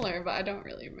similar, but I don't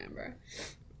really remember.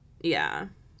 Yeah.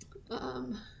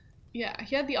 Yeah,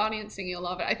 he had the audience singing a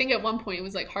lot of it. I think at one point it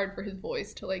was hard for his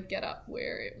voice to get up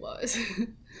where it was.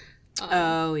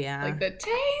 Oh yeah. The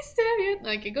taste of you,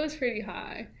 it goes pretty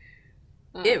high.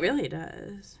 It really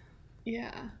does.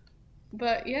 Yeah,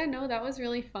 but yeah, no, that was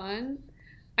really fun.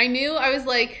 I knew I was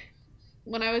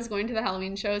when I was going to the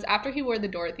Halloween shows after he wore the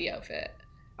Dorothy outfit,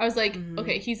 I was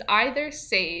okay, he's either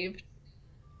saved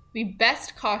the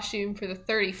best costume for the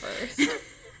 31st,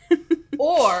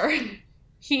 or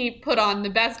he put on the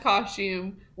best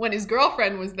costume when his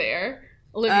girlfriend was there,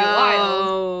 Olivia Wilde,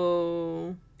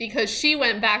 Oh. because she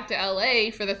went back to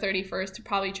LA for the 31st to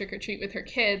probably trick or treat with her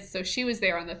kids, so she was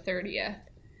there on the 30th.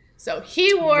 So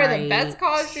he wore the best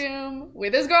costume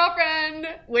with his girlfriend,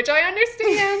 which I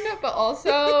understand, but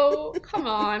also, come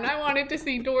on, I wanted to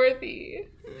see Dorothy.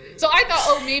 So I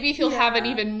thought, maybe he'll have an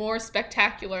even more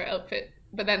spectacular outfit,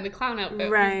 but then the clown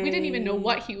outfit, we didn't even know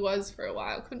what he was for a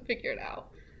while, couldn't figure it out.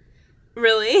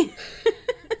 Really?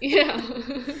 Yeah.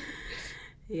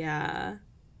 Yeah.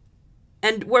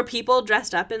 And were people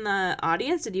dressed up in the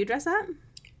audience? Did you dress up?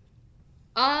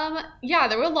 Yeah,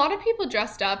 there were a lot of people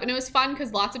dressed up, and it was fun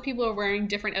because lots of people were wearing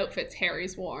different outfits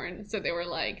Harry's worn. So they were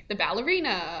like the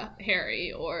ballerina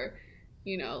Harry, or,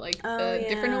 you know, like the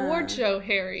different award show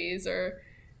Harrys, or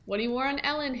what he wore on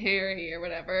Ellen Harry, or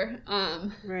whatever.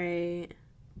 Right.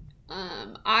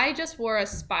 I just wore a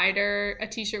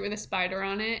t-shirt with a spider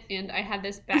on it, and I had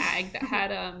this bag that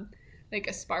had like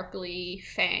a sparkly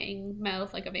fang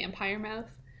mouth, like a vampire mouth.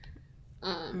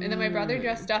 And then my brother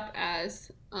dressed up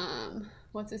as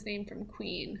what's his name from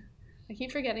Queen? I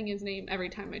keep forgetting his name every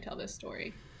time I tell this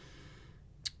story.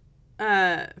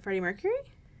 Freddie Mercury?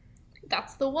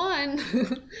 That's the one.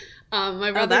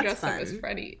 My brother dressed fun. up as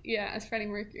Freddie. Yeah, as Freddie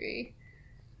Mercury.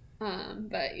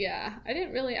 But yeah,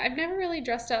 I've never really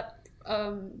dressed up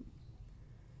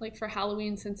like for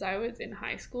Halloween since I was in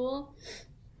high school.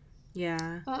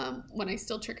 Yeah. When I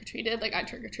still trick-or-treated, like I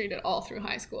trick-or-treated all through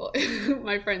high school.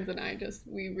 My friends and I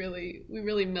we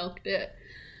really milked it.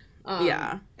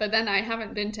 Yeah. But then I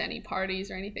haven't been to any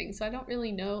parties or anything, so I don't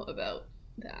really know about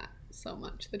that so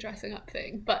much, the dressing up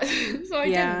thing. But so I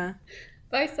didn't.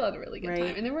 But I still had a really good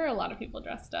time, and there were a lot of people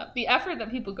dressed up. The effort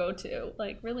that people go to,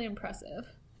 like, really impressive.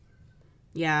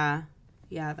 Yeah,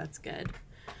 that's good.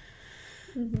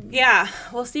 Mm-hmm. Yeah,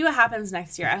 we'll see what happens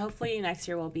next year. Hopefully next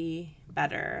year will be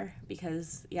better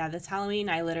because, this Halloween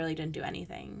I literally didn't do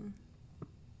anything.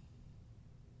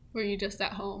 Were you just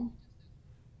at home?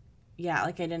 Yeah,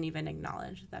 like I didn't even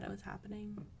acknowledge that it was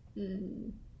happening.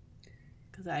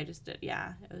 Because I just did,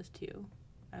 it was too.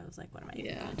 I was like, what am I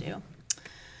even going to do?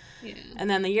 Yeah. And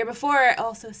then the year before,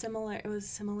 also it was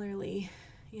similarly,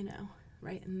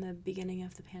 right in the beginning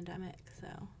of the pandemic. So,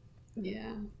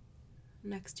 yeah.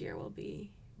 Next year will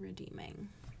be redeeming.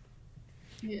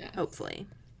 Yeah. Hopefully.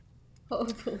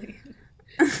 But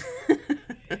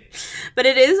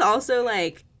it is also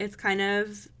like, it's kind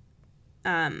of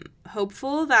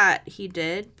hopeful that he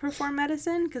did perform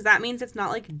Medicine, because that means it's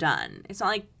not like done. It's not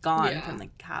like gone from the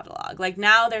catalog. Like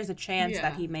now there's a chance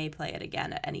that he may play it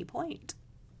again at any point.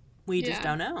 We just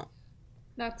don't know.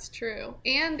 That's true.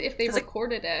 And if they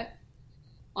recorded it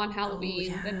on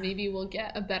Halloween, then maybe we'll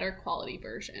get a better quality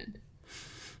version.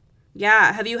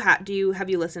 Yeah. Have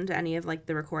you listened to any of like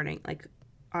the recording, like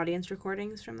audience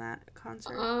recordings from that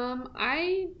concert?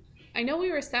 I know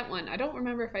we were sent one. I don't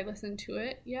remember if I listened to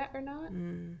it yet or not.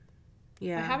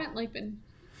 Yeah. I haven't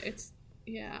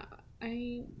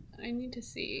I need to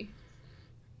see.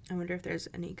 I wonder if there's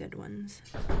any good ones.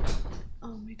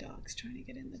 Oh, my dog's trying to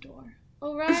get in the door.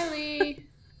 O'Reilly!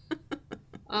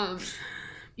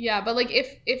 Yeah, but like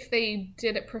if they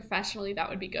did it professionally, that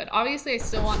would be good. Obviously, I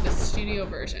still want the studio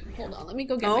version. Hold on, let me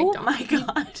go get my dog. Oh my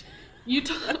god. You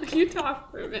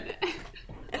talk for a minute.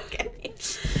 Okay.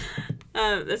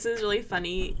 This is really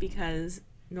funny because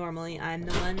normally I'm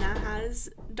the one that has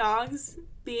dogs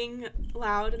being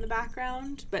loud in the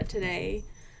background, but today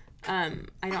I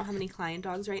don't have any client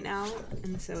dogs right now,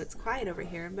 and so it's quiet over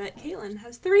here. But Caitlin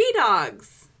has 3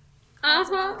 dogs.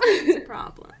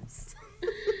 Problems.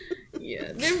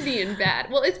 Yeah, they're being bad.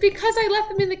 Well, it's because I left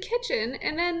them in the kitchen,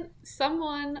 and then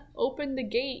someone opened the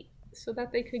gate so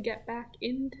that they could get back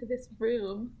into this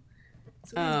room.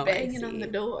 So he's banging on the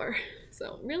door.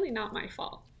 So really not my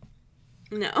fault.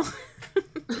 No.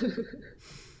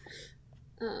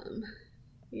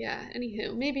 Yeah,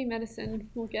 anywho, maybe Medicine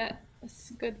will get a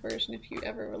good version if he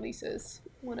ever releases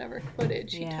whatever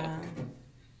footage he took.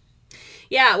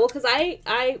 Yeah, well, because I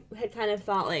had kind of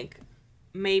thought, like,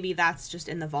 maybe that's just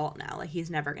in the vault now. Like,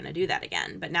 he's never going to do that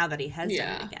again. But now that he has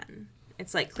done it again,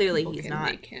 it's like, clearly he's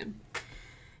not.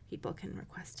 People can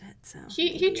request it. So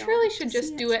he truly should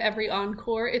just do it every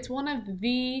encore. It's one of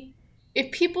the...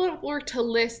 If people were to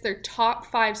list their top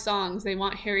 5 songs they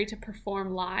want Harry to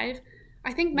perform live,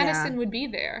 I think Medicine would be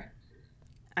there.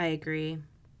 I agree.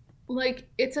 Like,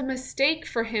 it's a mistake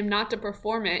for him not to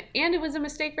perform it, and it was a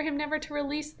mistake for him never to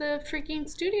release the freaking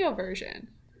studio version.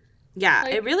 Yeah,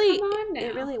 like, it really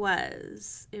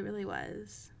was. It really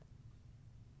was.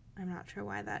 I'm not sure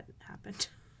why that happened.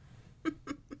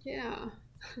 Yeah.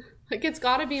 Like, it's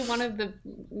got to be one of the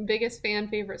biggest fan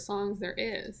favorite songs there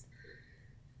is.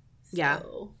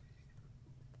 So,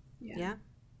 yeah.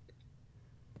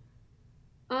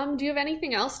 Do you have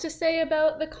anything else to say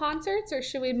about the concerts, or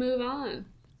should we move on?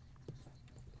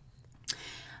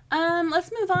 Let's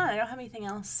move on. I don't have anything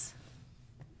else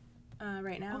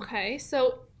right now. Okay,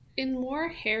 so in more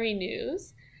Harry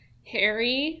news,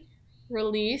 Harry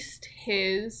released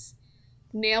his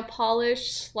nail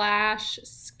polish /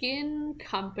 skin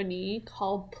company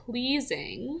called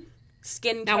Pleasing.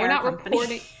 Skincare. Now we're not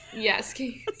reporting. Yeah,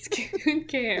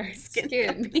 skincare.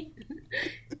 Skin.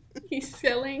 He's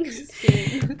selling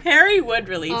skin. Harry would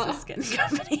release a skin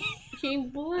company.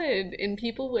 He would, and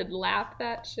people would lap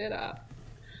that shit up.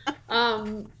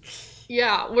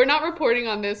 Yeah, we're not reporting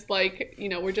on this like,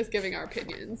 we're just giving our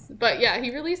opinions. But yeah,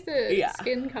 he released a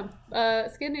skin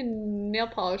and nail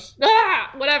polish.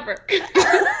 Whatever.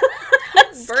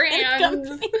 Brands.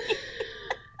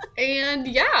 And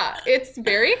yeah, it's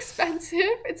very expensive.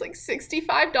 It's like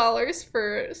 $65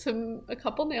 for a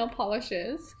couple nail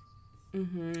polishes.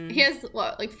 Mm-hmm. He has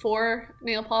like 4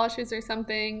 nail polishes or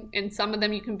something, and some of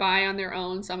them you can buy on their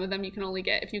own. Some of them you can only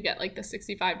get if you get like the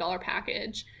 $65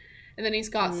 package. And then he's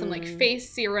got some like face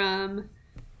serum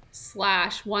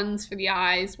 / ones for the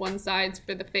eyes, one side's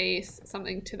for the face,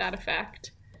 something to that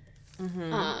effect.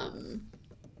 Mm-hmm.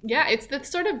 Yeah, it's the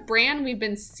sort of brand we've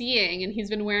been seeing, and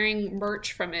he's been wearing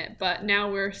merch from it, but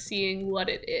now we're seeing what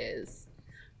it is.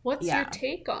 What's your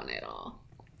take on it all?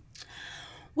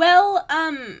 Well,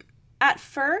 at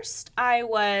first I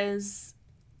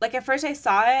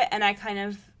saw it and I kind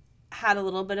of had a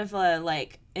little bit of a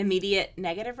like immediate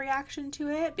negative reaction to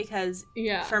it because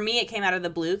for me it came out of the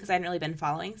blue because I hadn't really been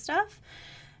following stuff.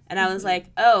 And I was like,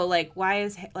 oh, like, why,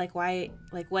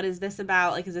 what is this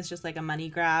about? Like, is this just like a money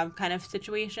grab kind of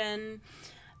situation?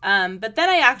 But then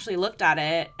I actually looked at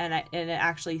it and it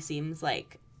actually seems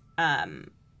like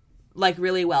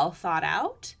really well thought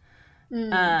out.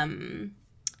 And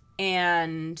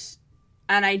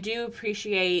I do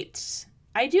appreciate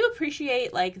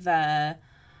like the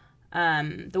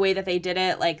way that they did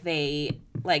it. They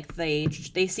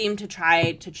seem to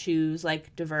try to choose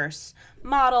like diverse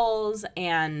models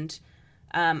and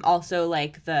also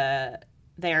like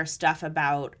their stuff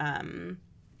about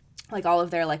like all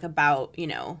of their like about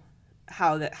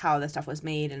how the stuff was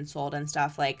made and sold and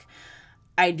stuff. Like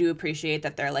I do appreciate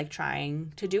that they're like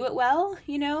trying to do it well,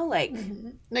 like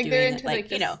like they're into like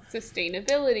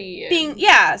sustainability and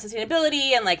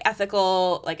sustainability and like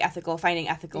ethical finding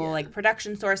ethical like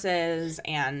production sources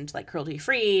and like cruelty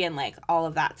free and like all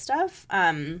of that stuff.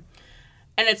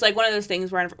 And it's like one of those things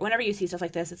where whenever you see stuff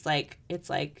like this, it's like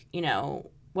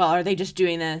well, are they just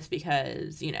doing this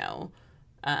because they know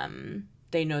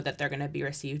that they're going to be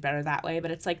received better that way?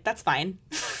 But it's like, that's fine.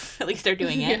 At least they're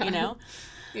doing it,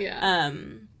 Yeah.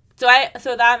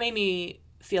 So that made me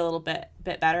feel a little bit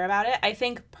better about it. I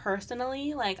think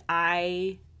personally, like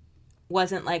I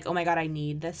wasn't like, oh my God, I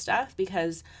need this stuff,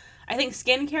 because I think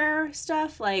skincare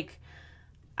stuff, like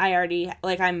I already,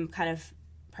 like I'm kind of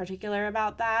particular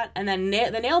about that. And then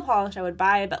the nail polish I would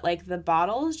buy, but like the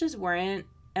bottles just weren't,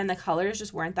 and the colors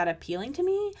just weren't that appealing to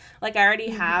me. Like I already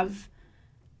have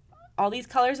all these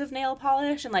colors of nail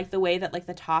polish, and like the way that like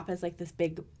the top is like this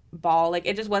big ball, like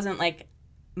it just wasn't like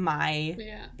my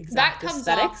exact that comes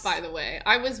aesthetics. Off, by the way.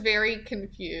 I was very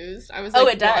confused. I was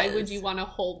like, why would you want to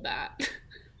hold that?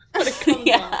 But it comes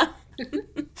off.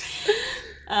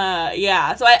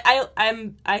 So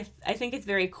I think it's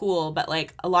very cool, but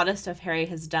like a lot of stuff Harry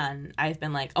has done, I've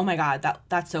been like, oh my God,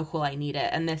 that's so cool, I need it.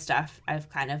 And this stuff I've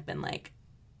kind of been like,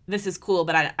 this is cool,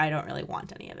 but I don't really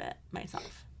want any of it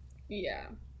myself. Yeah.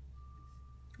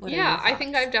 I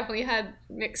think I've definitely had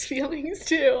mixed feelings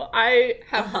too. I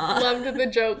have loved the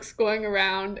jokes going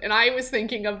around, and I was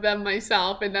thinking of them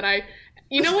myself, and then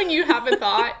when you have a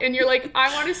thought and you're like,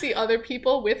 I want to see other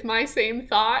people with my same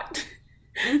thought.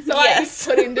 So I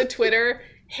put into Twitter,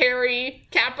 Harry,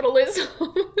 capitalism.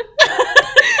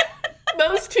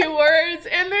 Those 2 words,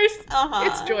 and there's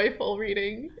it's joyful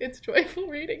reading. It's joyful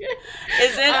reading it.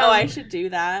 Is it? I should do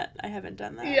that. I haven't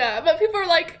done that. Yeah, but people are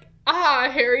like,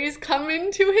 Harry's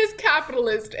coming to his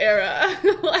capitalist era.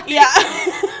 Like,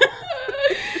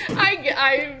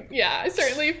 I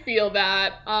certainly feel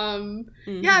that.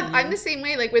 Yeah, I'm the same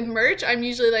way. Like with merch, I'm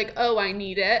usually like, oh, I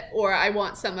need it, or I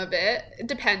want some of it,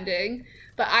 depending.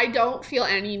 But I don't feel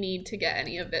any need to get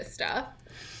any of this stuff.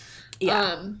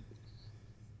 So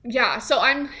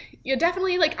I'm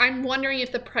definitely like, I'm wondering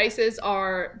if the prices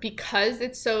are because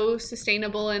it's so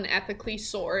sustainable and ethically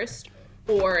sourced,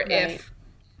 or if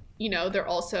they're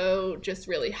also just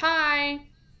really high.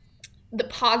 The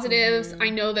positives, I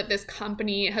know that this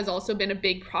company has also been a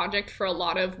big project for a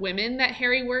lot of women that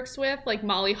Harry works with, like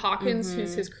Molly Hawkins,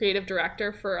 who's his creative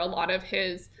director for a lot of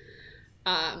his,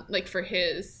 for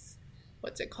his,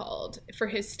 for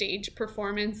his stage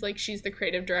performance. Like she's the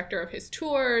creative director of his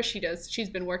tour. She's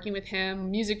been working with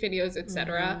him, music videos,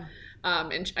 etc.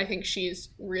 And I think she's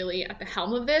really at the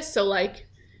helm of this. So like,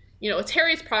 it's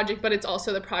Harry's project, but it's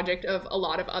also the project of a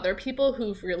lot of other people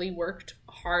who've really worked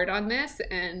hard on this.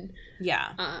 And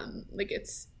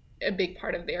it's a big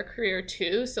part of their career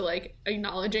too. So like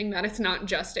acknowledging that it's not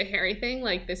just a Harry thing,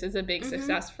 like this is a big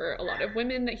success for a lot of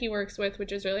women that he works with,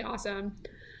 which is really awesome.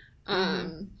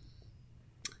 And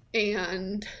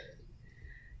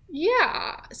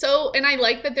Yeah. So, and I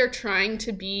like that they're trying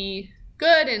to be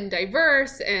good and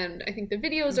diverse, and I think the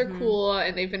videos are cool,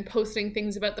 and they've been posting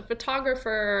things about the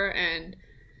photographer, and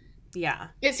yeah,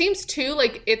 it seems too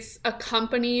like it's a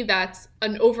company that's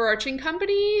an overarching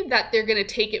company that they're going to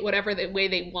take it whatever the way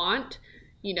they want,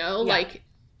 you know, like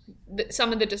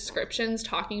some of the descriptions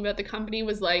talking about the company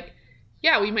was like,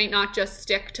 yeah, we might not just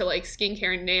stick to like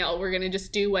skincare and nail. We're going to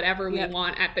just do whatever we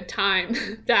want at the time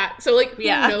that, so like, who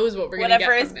knows what we're going to get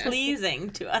from this. Whatever is pleasing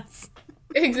to us.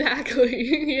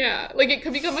 Exactly. Yeah. Like it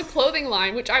could become a clothing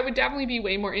line, which I would definitely be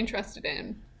way more interested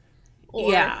in.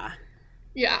 Or, yeah.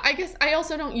 I guess I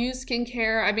also don't use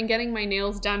skincare. I've been getting my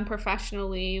nails done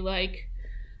professionally. Like,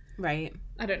 right.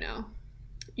 I don't know.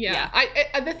 Yeah.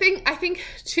 The thing, I think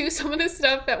too, some of the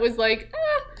stuff that was like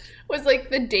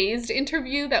the Dazed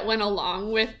interview that went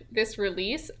along with this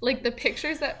release. Like the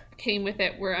pictures that came with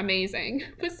it were amazing.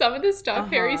 But some of the stuff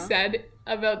Harry said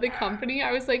about the company,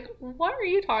 I was like, what are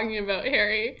you talking about,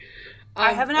 Harry?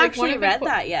 I haven't actually read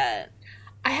that yet.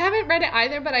 I haven't read it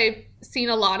either, but I've seen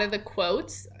a lot of the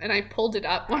quotes, and I pulled it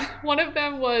up. One of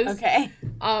them was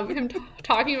him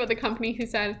talking about the company. He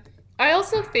said, I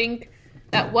also think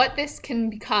that what this can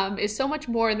become is so much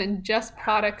more than just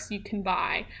products you can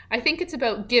buy. I think it's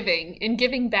about giving and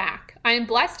giving back. I am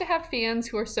blessed to have fans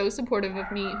who are so supportive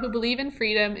of me, who believe in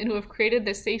freedom, and who have created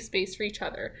this safe space for each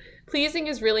other. Pleasing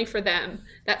is really for them.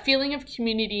 That feeling of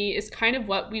community is kind of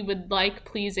what we would like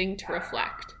pleasing to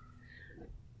reflect.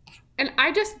 And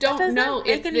I just don't know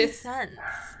if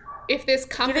this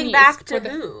company giving back is to for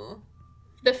who?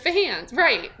 The fans,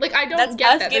 right? Like I don't That's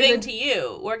get us that. Giving to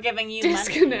you. We're giving you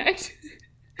disconnect.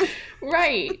 Money.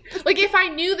 Right. Like if I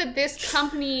knew that this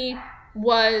company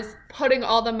was putting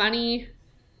all the money,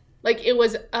 like it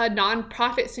was a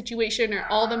non-profit situation or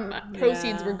all the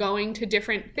proceeds were going to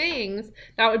different things,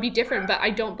 that would be different, but I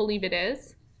don't believe it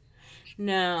is.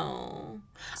 No.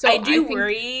 So I do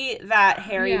worry that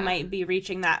Harry might be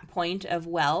reaching that point of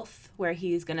wealth where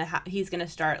he's gonna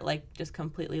start like just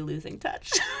completely losing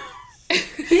touch.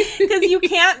 Because you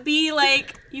can't be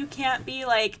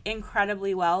like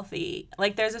incredibly wealthy.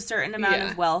 Like there's a certain amount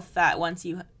of wealth that once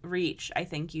you reach, I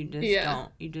think you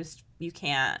just you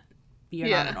can't. You're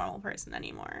not a normal person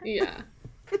anymore. Yeah.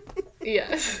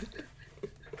 Yes.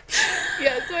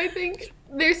 Yeah. So I think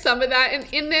there's some of that,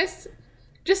 and in this.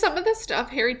 Just some of the stuff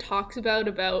Harry talks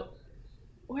about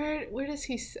where does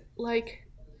he like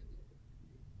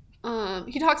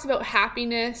he talks about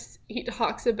happiness. He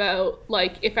talks about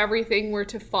like if everything were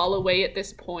to fall away at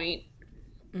this point,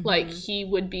 like he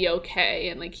would be okay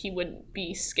and like he wouldn't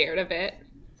be scared of it.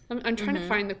 I'm trying to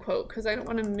find the quote because I don't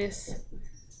want to miss.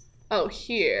 Oh,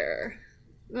 here.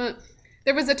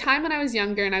 There was a time when I was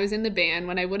younger and I was in the band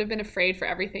when I would have been afraid for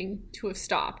everything to have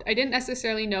stopped. I didn't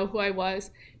necessarily know who I was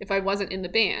if I wasn't in the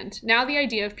band. Now the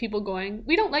idea of people going,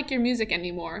 we don't like your music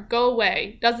anymore, go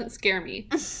away, doesn't scare me.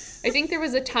 I think there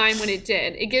was a time when it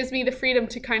did. It gives me the freedom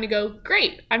to kind of go,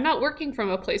 great, I'm not working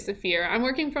from a place of fear. I'm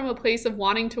working from a place of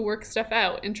wanting to work stuff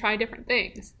out and try different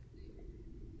things.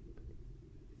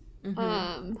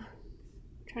 Trying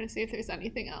to see if there's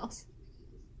anything else.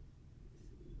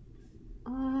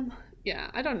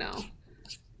 Yeah, I don't know.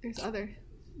 There's other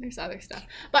stuff.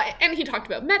 And he talked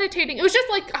about meditating. It was just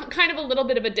like kind of a little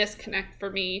bit of a disconnect for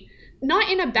me. Not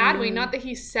in a bad way, not that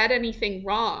he said anything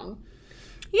wrong.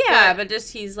 Yeah, but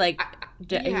just he's like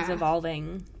he's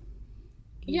evolving.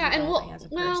 He's evolving as a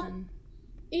person.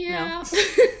 Yeah.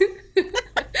 No?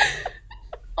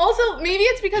 Also, maybe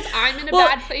it's because I'm in a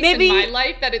bad place in my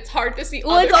life that it's hard to see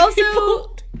other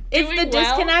people doing well.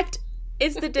 Disconnect.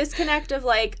 It's the disconnect of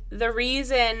like the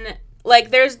reason.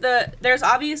 Like there's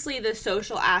obviously the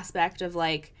social aspect of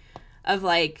like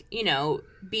you know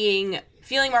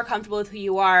feeling more comfortable with who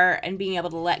you are and being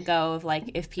able to let go of like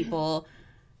if people,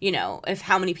 you know, if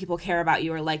how many people care about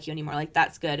you or like you anymore, like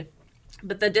that's good.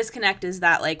 But the disconnect is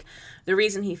that like the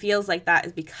reason he feels like that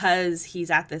is because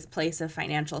he's at this place of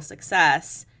financial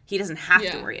success. He doesn't have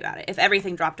to worry about it. If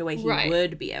everything dropped away, he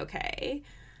would be okay.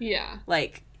 Yeah.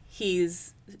 Like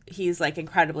he's like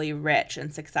incredibly rich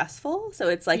and successful, so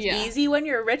it's like easy when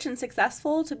you're rich and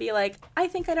successful to be like, I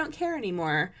think I don't care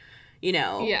anymore, you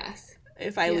know. Yes.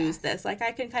 If I lose this, like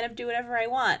I can kind of do whatever I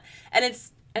want, and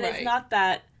it's not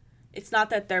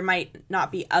that there might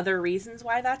not be other reasons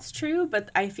why that's true, but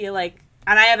I feel like,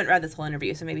 and I haven't read this whole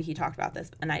interview, so maybe he talked about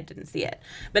this and I didn't see it,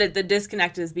 but the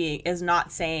disconnect is not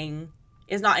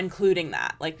including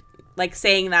that, like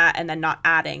saying that and then not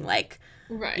adding like.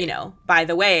 Right. You know, by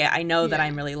the way, I know that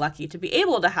I'm really lucky to be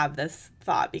able to have this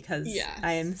thought because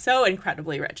I am so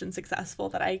incredibly rich and successful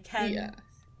that I can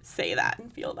say that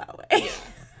and feel that way.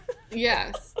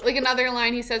 Yes. Like another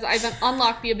line he says, I've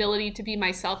unlocked the ability to be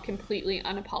myself completely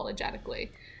unapologetically.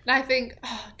 And I think,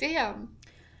 oh, damn.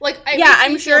 Like,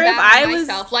 I'm sure if I was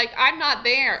myself, like, I'm not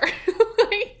there.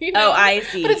 Like, you know? Oh, I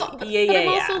see. But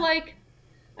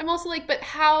I'm also like, but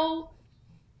how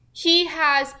he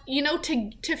has, you know,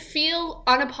 to feel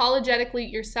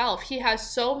unapologetically yourself, he has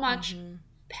so much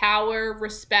power,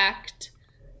 respect,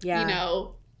 you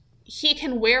know, he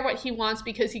can wear what he wants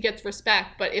because he gets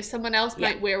respect, but if someone else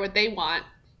might wear what they want,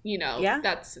 you know,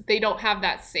 they don't have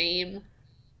that same,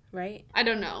 right? I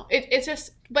don't know. It's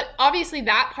just, but obviously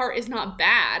that part is not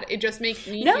bad. It just makes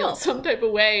me feel some type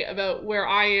of way about where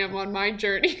I am on my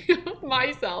journey of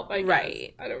myself, I guess.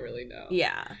 Right. I don't really know.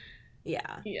 Yeah.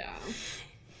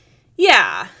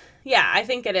 I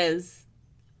think it is.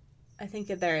 I think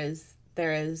that there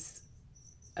is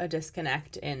a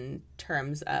disconnect in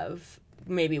terms of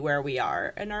maybe where we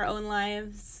are in our own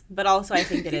lives, but also I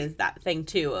think it is that thing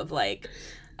too of like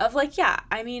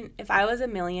I mean, if I was a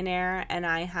millionaire and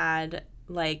I had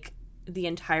like the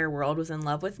entire world was in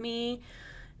love with me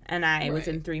and I was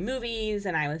in 3 movies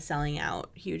and I was selling out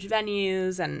huge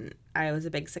venues and I was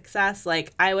a big success,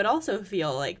 like I would also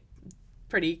feel like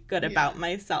pretty good about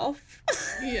myself.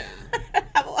 Yeah.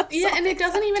 And it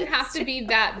doesn't even have to be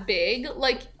that big.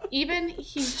 Like even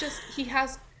he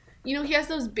has, you know, he has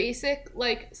those basic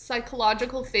like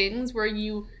psychological things where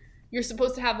you're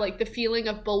supposed to have like the feeling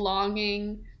of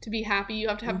belonging to be happy. You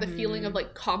have to have the feeling of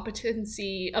like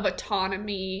competency, of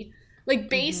autonomy, like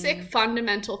basic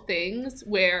fundamental things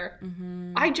where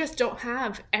I just don't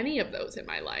have any of those in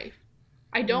my life.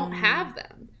 I don't have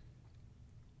them,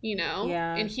 you know?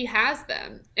 Yeah. And he has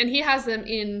them. And he has them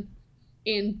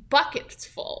in buckets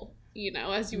full, you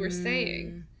know, as you were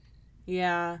saying.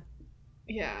 Yeah.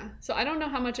 Yeah. So I don't know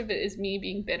how much of it is me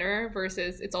being bitter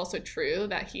versus it's also true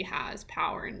that he has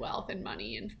power and wealth and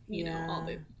money and, you know, all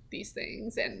these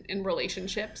things and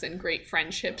relationships and great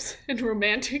friendships and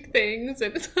romantic things.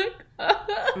 And it's like,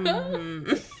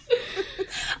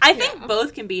 I think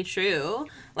both can be true.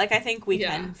 Like, I think we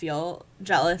can feel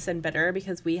jealous and bitter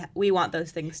because we want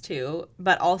those things too.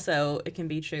 But also it can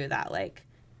be true that, like,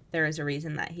 there is a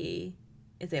reason that he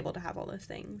is able to have all those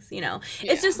things, you know?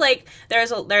 Yeah. It's just, like,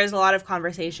 there's a lot of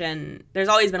conversation. There's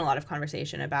always been a lot of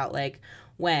conversation about, like,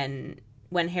 when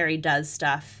Harry does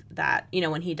stuff that, you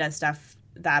know, when he does stuff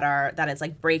that is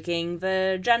like breaking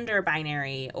the gender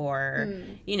binary or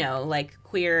you know, like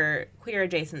queer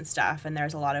adjacent stuff, and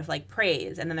there's a lot of like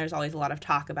praise, and then there's always a lot of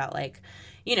talk about, like,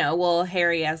 you know, well,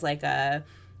 Harry as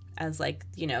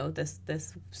you know, this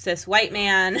cis white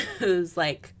man who's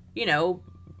like, you know,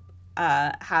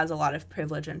 has a lot of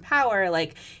privilege and power,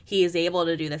 like he is able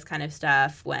to do this kind of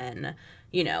stuff when,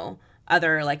 you know,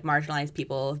 other like marginalized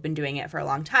people have been doing it for a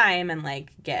long time and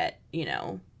like get, you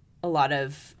know, a lot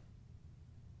of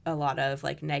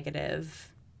like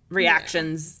negative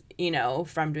reactions, you know,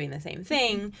 from doing the same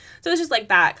thing. So it's just like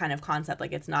that kind of concept.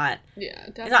 Like it's not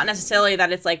necessarily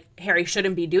that it's like Harry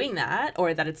shouldn't be doing that,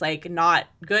 or that it's like not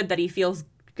good that he feels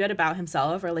good about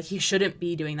himself, or like he shouldn't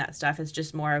be doing that stuff. It's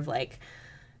just more of like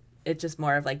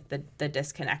the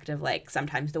disconnect of like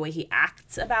sometimes the way he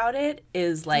acts about it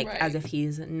is like as if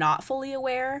he's not fully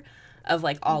aware of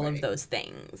like all of those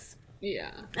things.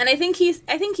 Yeah. And I think he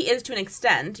is to an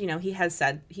extent. You know, he has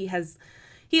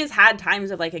had times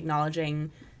of like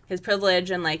acknowledging his privilege,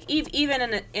 and like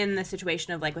even in the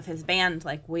situation of like with his band,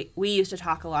 like we used to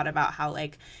talk a lot about how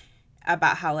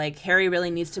Harry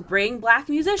really needs to bring Black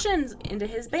musicians into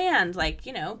his band, like,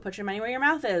 you know, put your money where your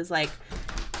mouth is, like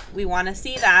we want to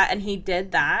see that, and he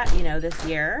did that, you know, this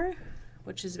year,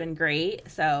 which has been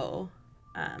great. So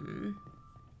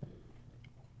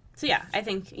yeah, I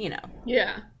think, you know.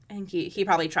 Yeah. I think he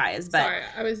probably tries, but... Sorry,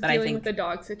 I was dealing with the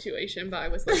dog situation, but I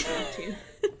was listening to you.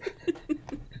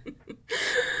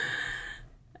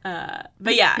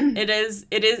 But yeah,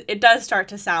 it does start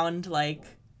to sound like,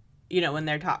 you know, when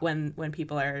they're when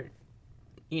people are,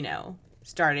 you know,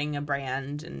 starting a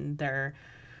brand and they're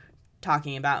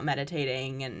talking about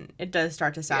meditating, and it does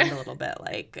start to sound a little bit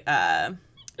like,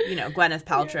 you know, Gwyneth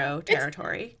Paltrow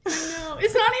territory. No,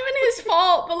 it's not even his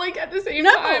fault, but like at the same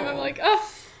time, I'm like,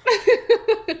 oh...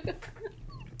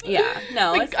 Yeah,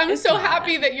 no, like, I'm so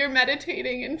happy that you're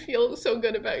meditating and feel so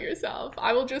good about yourself.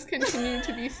 I will just continue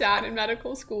to be sad in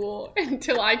medical school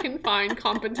until I can find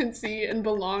competency and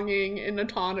belonging and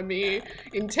autonomy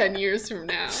in 10 years from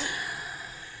now.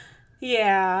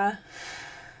 Yeah.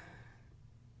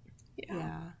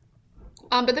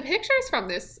 But the pictures from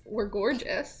this were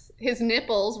gorgeous. His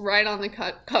nipples right on the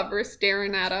cover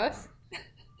staring at us.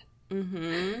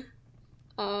 Mm-hmm.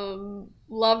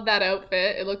 Love that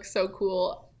outfit. It looks so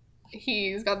cool.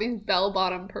 he's got these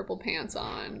bell-bottom purple pants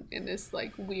on in this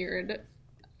like weird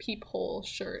peephole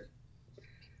shirt.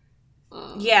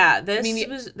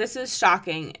 This is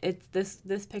shocking. It's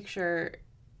this picture,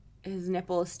 his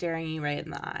nipple is staring you right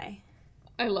in the eye.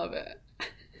 I love it.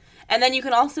 And then you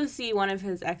can also see one of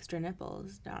his extra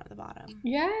nipples down at the bottom.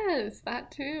 Yes,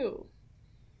 that too.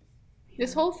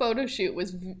 This whole photo shoot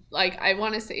was like, I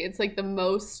want to say it's like the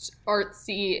most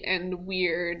artsy and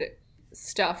weird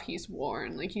stuff he's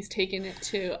worn. Like he's taken it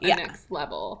to a next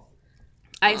level.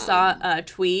 I saw a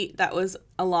tweet that was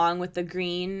along with the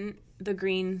green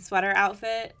sweater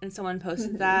outfit, and someone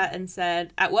posted that and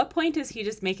said, "At what point is he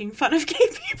just making fun of gay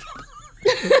people?"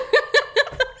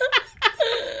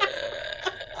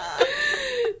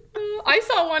 I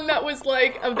saw one that was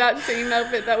like of that same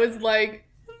outfit that was like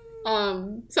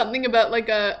something about like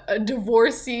a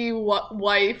divorcee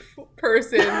wife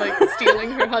person like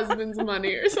stealing her husband's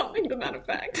money or something to that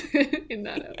effect in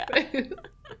that outfit.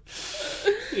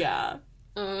 Yeah.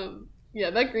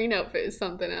 That green outfit is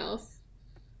something else.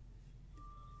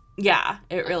 Yeah,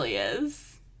 it really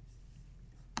is.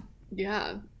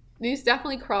 Yeah. These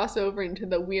definitely cross over into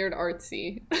the weird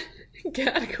artsy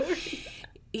category.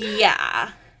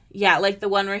 Yeah. Yeah, like the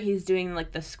one where he's doing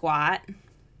like the squat.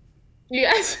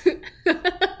 Yes. And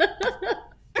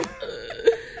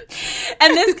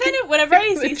this kind of, whenever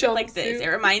I see stuff like jumpsuit. this, it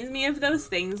reminds me of those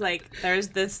things. Like there's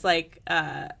this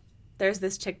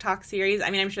TikTok series. I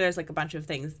mean, I'm sure there's like a bunch of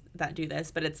things that do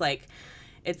this, but it's like,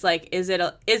 is it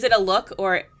a look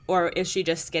or is she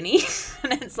just skinny?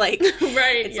 And it's like,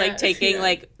 right, it's like taking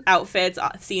like outfits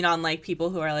seen on like people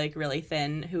who are like really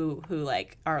thin who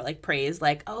like are like praised,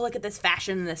 like, oh, look at this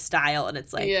fashion, this style, and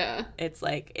it's like, it's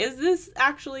like, is this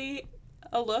actually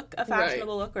a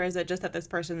fashionable look, or is it just that this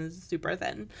person is super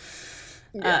thin?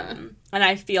 And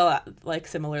I feel like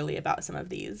similarly about some of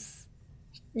these.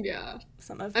 Yeah.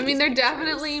 I mean, they're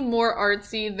definitely more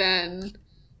artsy than,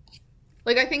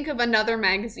 like, I think of another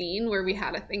magazine where we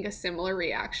had, I think, a similar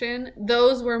reaction.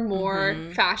 Those were more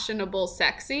fashionable,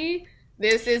 sexy.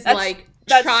 This is that's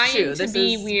trying true. to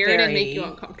be weird and make you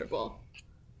uncomfortable.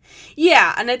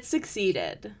 Yeah, and it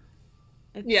succeeded.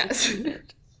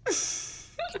 Succeeded.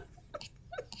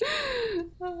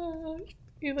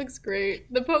 He looks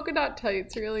great. The polka dot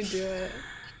tights really do it.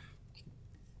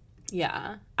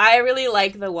 Yeah. I really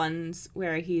like the ones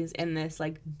where he's in this,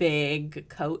 like, big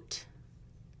coat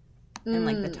and,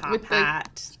 like, the top with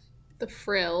hat. The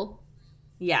frill.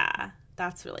 Yeah.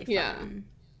 That's really fun.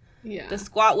 Yeah. The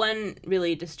squat one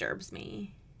really disturbs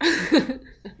me. The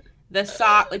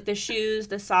the shoes,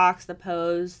 the socks, the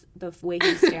pose, the way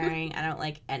he's staring, I don't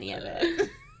like any of it.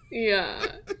 Yeah.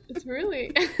 It's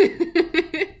really...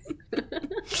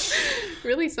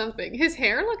 really something. His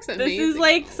hair looks amazing. This is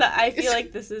like, I feel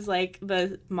like this is like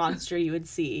the monster you would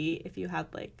see if you had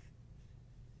like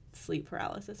sleep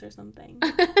paralysis or something.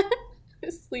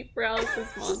 Sleep paralysis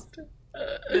monster.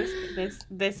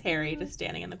 This Harry just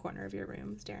standing in the corner of your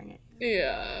room staring at you.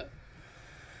 Yeah.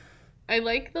 I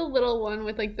like the little one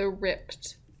with like the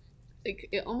ripped, like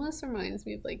it almost reminds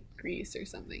me of like Grease or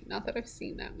something. Not that I've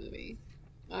seen that movie.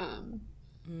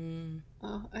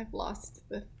 Oh, I've lost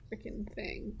the freaking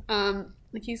thing.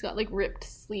 Like he's got like ripped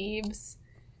sleeves.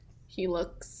 He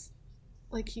looks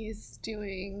like he's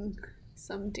doing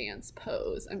some dance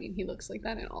pose. I mean, he looks like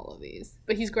that in all of these.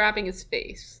 But he's grabbing his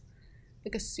face.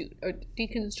 Like a suit, or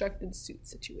deconstructed suit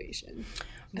situation.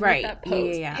 Right. That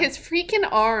pose. Yeah. His freaking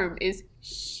arm is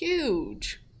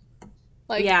huge.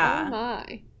 Like, oh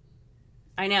my.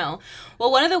 I know.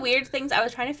 Well, one of the weird things I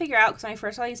was trying to figure out, because when I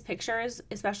first saw these pictures,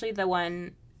 especially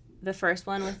the first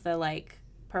one with the, like,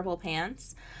 purple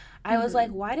pants, I was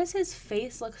like, why does his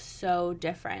face look so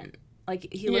different?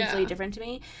 Like, he looks really different to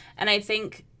me. And I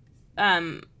think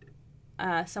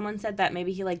someone said that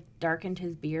maybe he, like, darkened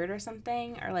his beard or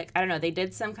something. Or, like, I don't know. They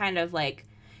did some kind of, like,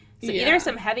 either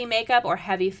some heavy makeup or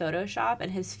heavy Photoshop,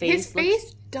 and his face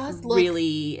does look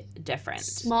really different.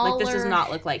 Smaller. Like, this does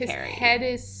not look like Harry. His head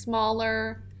is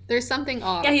smaller. There's something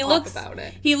off about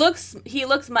it. He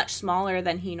looks much smaller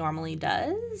than he normally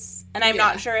does. And I'm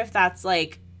not sure if that's,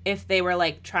 like, if they were,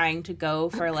 like, trying to go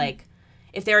for, like,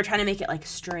 if they were trying to make it, like,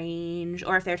 strange,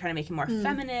 or if they were trying to make him more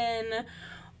feminine,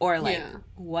 or, like,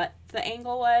 what the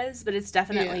angle was. But it's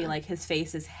definitely, like, his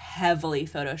face is heavily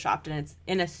Photoshopped,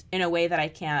 and it's in a way that I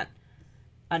can't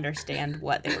understand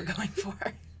what they were going for.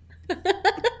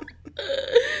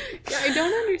 I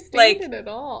don't understand it at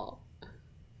all.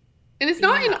 And it's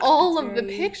not in all of the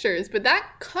pictures, but that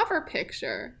cover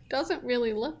picture doesn't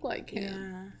really look like him.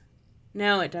 Yeah.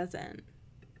 No, it doesn't.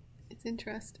 It's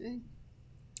interesting.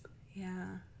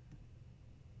 Yeah.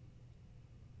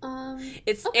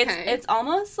 It's it's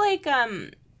almost like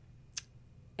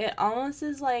It almost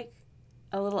is like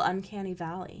a little uncanny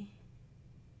valley.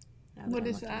 Now What I'm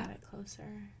is looking that? at it closer.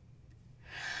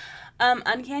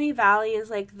 Uncanny valley is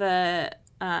like the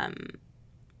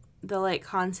like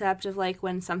concept of like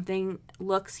when something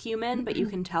looks human but you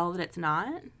can tell that it's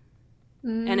not.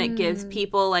 And it gives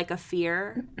people like a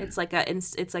fear. It's like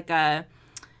a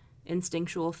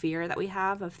instinctual fear that we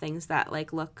have of things that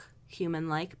like look human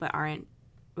like but aren't,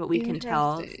 but we can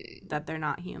tell Interesting. that they're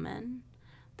not human.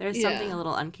 There's something a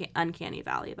little uncanny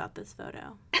valley about this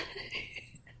photo.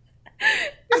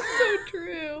 It's so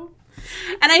true.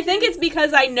 And I think it's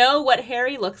because I know what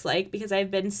Harry looks like because I've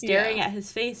been staring Yeah. at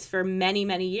his face for many,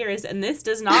 many years, and this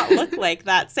does not look like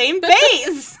that same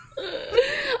face.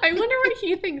 I wonder what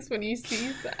he thinks when he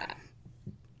sees that.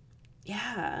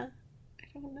 Yeah. I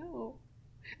don't know.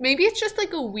 Maybe it's just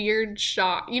like a weird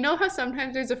shot. You know how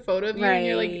sometimes there's a photo of you and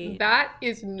you're like, Right. that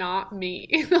is not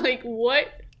me. Like, what?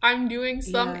 I'm doing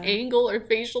some Yeah. angle or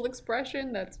facial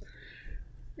expression that's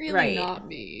really Right. not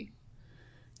me.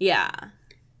 Yeah.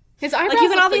 His eyebrows you can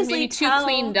look like obviously maybe too tell-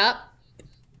 cleaned up.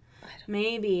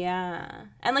 Maybe, yeah.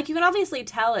 And like you can obviously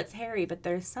tell it's Harry, but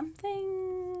there's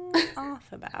something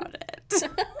off about it.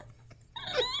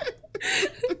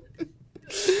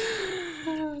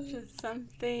 Just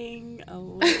something a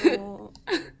little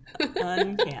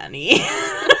uncanny.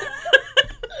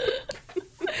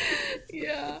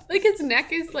 Yeah. Like his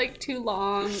neck is like too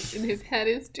long and his head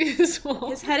is too small.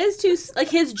 His head is too, like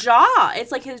his jaw,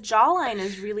 it's like his jawline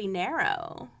is really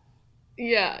narrow.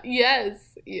 Yeah.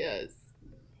 Yes. Yes.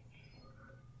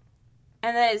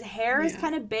 And then his hair is Yeah.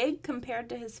 kind of big compared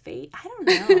to his face. I don't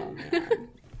know, man.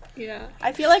 Yeah.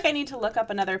 I feel like I need to look up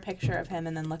another picture of him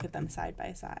and then look at them side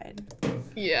by side.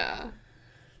 Yeah.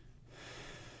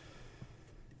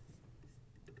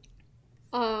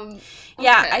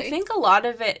 Yeah, I okay. think a lot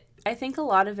of it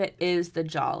is the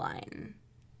jawline.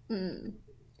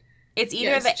 It's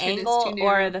either his the chin is angle too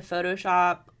or narrow. the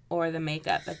Photoshop or the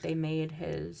makeup, but they made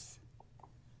his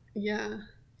Yeah.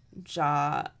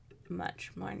 jaw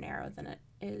much more narrow than it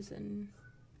is in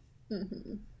real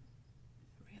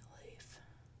life.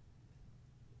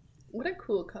 What a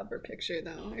cool cover picture,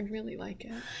 though. I really like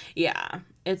it. Yeah,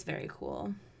 it's very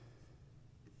cool.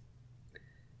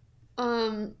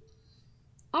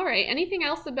 All right. Anything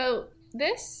else about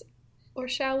this, or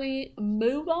shall we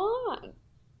move on?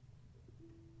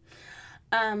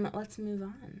 Let's move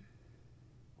on.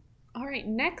 All right.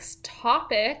 Next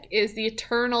topic is the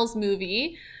Eternals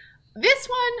movie. This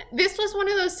was one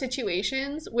of those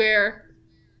situations where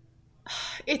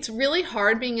it's really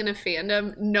hard being in a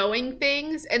fandom knowing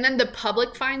things and then the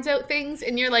public finds out things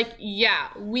and you're like, yeah,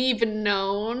 we've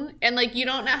known, and like you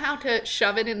don't know how to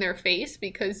shove it in their face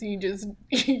because you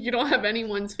don't have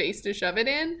anyone's face to shove it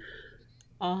in.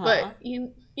 But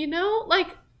you know,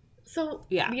 like, so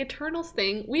Yeah. the Eternals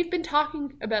thing, we've been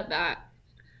talking about that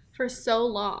for so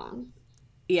long.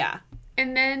 Yeah.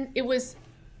 And then it was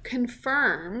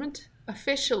confirmed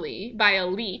officially by a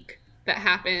leak that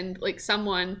happened. Like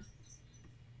someone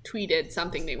tweeted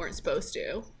something they weren't supposed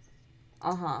to.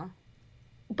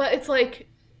 But it's like,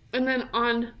 and then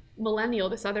on Millennial,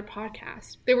 this other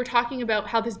podcast, they were talking about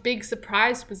how this big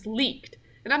surprise was leaked.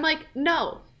 And I'm like,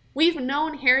 no, we've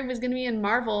known Harry was going to be in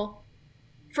Marvel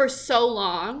for so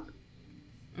long.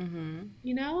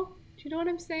 You know? Do you know what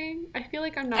I'm saying? I feel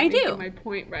like I'm not I making do. my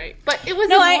point right. But it was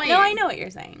No, annoying. I know what you're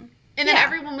saying. And then Yeah.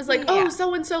 everyone was like, Yeah. oh,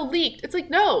 so-and-so leaked. It's like,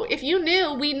 no, if you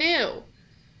knew, we knew.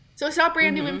 So it's not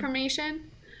brand new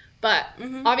information. But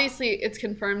obviously it's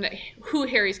confirmed that who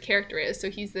Harry's character is.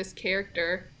 So he's this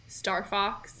character, Star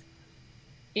Fox,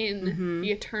 in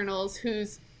the Eternals,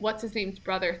 who's, what's his name's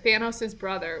brother? Thanos'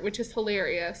 brother, which is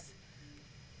hilarious.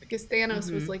 Because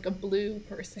Thanos was like a blue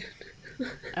person.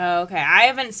 Oh, okay. I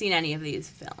haven't seen any of these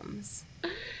films.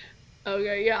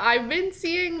 Okay, yeah. I've been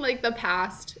seeing like the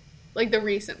past, like the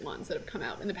recent ones that have come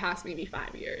out in the past maybe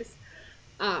 5 years.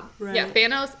 Yeah, Right.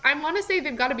 Thanos, I want to say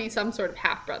they've got to be some sort of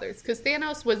half-brothers, because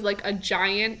Thanos was like a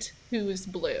giant who's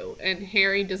blue, and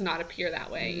Harry does not appear that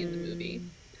way in the movie.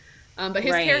 But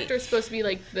his Right. character is supposed to be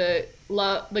like the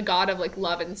god of like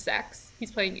love and sex.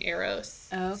 He's playing Eros,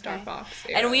 Oh, okay. Star Fox.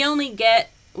 And we Eros.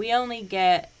 only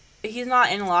get he's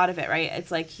not in a lot of it, right?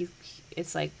 It's like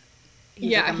he's like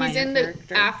Yeah, a he's minor in the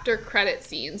character. after credit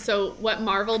scene. So what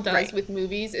Marvel does Right. with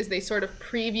movies is they sort of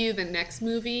preview the next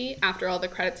movie after all the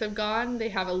credits have gone. They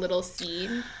have a little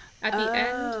scene at the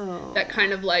end that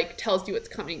kind of like tells you what's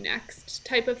coming next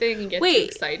type of thing and gets you Wait.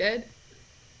 excited.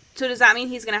 So does that mean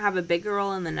he's gonna have a bigger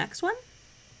role in the next one?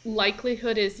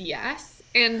 Likelihood is yes.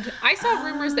 And I saw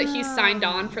rumors that he's signed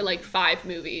on for like 5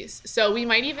 movies. So we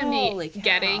might even Holy be cow.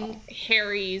 getting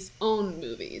Harry's own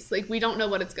movies. Like we don't know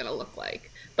what it's going to look like.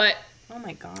 But Oh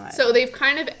my god. So they've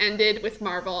kind of ended with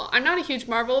Marvel. I'm not a huge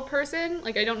Marvel person.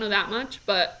 Like, I don't know that much,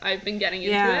 but I've been getting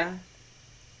into it.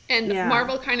 And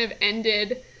Marvel kind of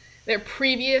ended their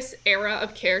previous era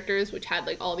of characters, which had,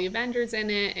 like, all the Avengers in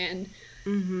it, and,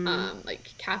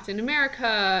 like, Captain America,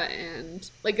 and,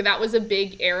 like, that was a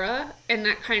big era, and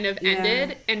that kind of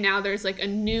ended. And now there's, like, a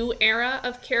new era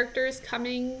of characters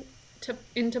coming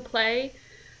into play,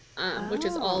 which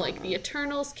is all, like, the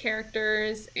Eternals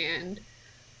characters, and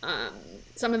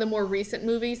some of the more recent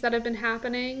movies that have been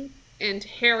happening, and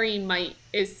Harry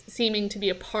is seeming to be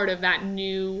a part of that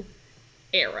new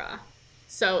era.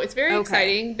 So it's very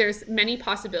exciting. There's many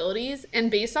possibilities, and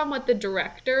based on what the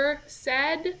director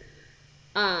said,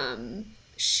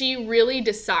 she really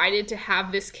decided to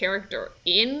have this character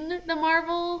in the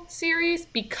Marvel series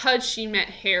because she met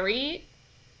Harry,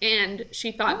 and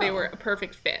she thought they were a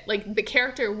perfect fit. Like, the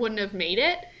character wouldn't have made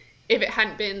it if it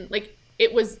hadn't been, like,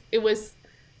 it was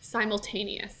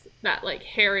simultaneous that, like,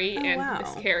 Harry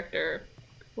this character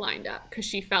lined up, because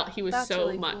she felt he was so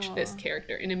really much cool. This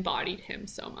character, and embodied him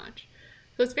so much.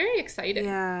 So it's very exciting.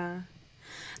 Yeah.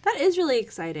 That is really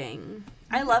exciting.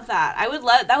 I love that.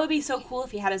 That would be so cool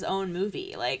if he had his own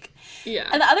movie. Like, yeah.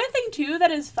 And the other thing, too, that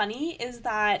is funny is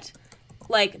that,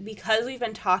 like, because we've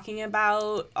been talking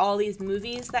about all these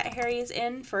movies that Harry's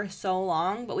in for so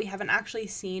long, but we haven't actually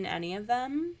seen any of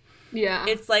them. Yeah.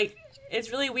 It's, like,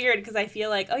 it's really weird because I feel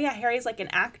like, oh, yeah, Harry's, like, an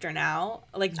actor now.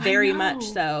 Like, very much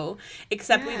so.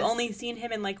 Except we've only seen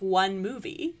him in, like, one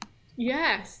movie.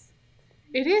 Yes.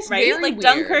 It is right? Very like, weird.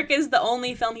 Dunkirk is the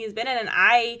only film he's been in, and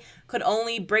I could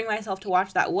only bring myself to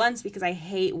watch that once because I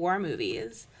hate war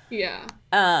movies. Yeah.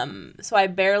 So I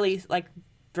barely, like,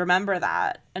 remember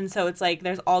that. And so it's like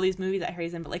there's all these movies that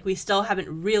Harry's in, but, like, we still haven't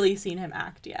really seen him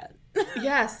act yet.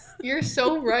 Yes, you're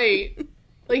so right.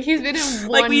 Like, he's been in one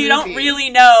like, we movie. don't really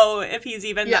know if he's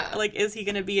even, like, is he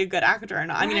going to be a good actor or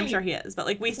not? I mean, I'm sure he is, but,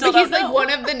 like, we still don't know. He's, like,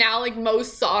 one of the now, like,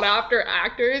 most sought-after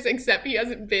actors, except he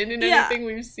hasn't been in anything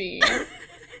we've seen.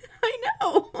 I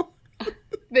know.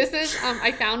 This is,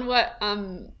 I found what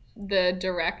the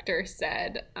director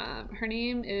said. Her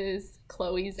name is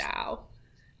Chloe Zhao.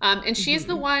 And she's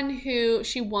the one who,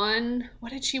 she won,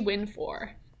 what did she win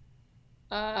for?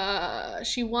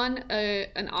 She won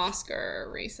an Oscar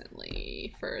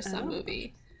recently for some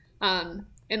movie. And,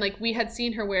 like, we had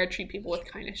seen her wear a Treat People with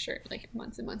Kindness shirt, like,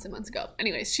 months and months and months ago.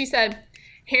 Anyways, she said,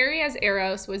 Harry as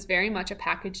Eros was very much a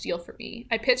package deal for me.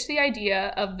 I pitched the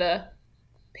idea of the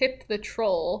Pip the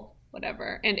Troll,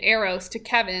 whatever, and Eros to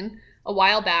Kevin a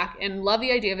while back, and love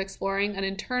the idea of exploring an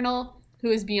Eternal who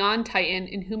is beyond Titan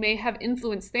and who may have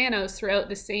influenced Thanos throughout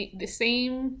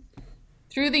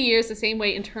through the years, the same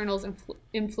way Eternals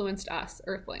influenced us,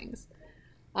 Earthlings.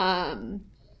 And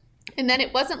then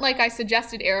it wasn't like I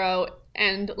suggested Arrow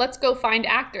and let's go find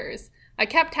actors. I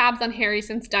kept tabs on Harry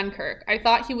since Dunkirk. I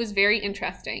thought he was very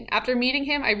interesting. After meeting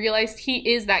him, I realized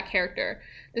he is that character,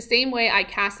 the same way I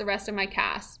cast the rest of my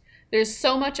cast. There's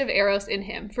so much of Eros in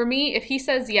him. For me, if he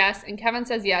says yes and Kevin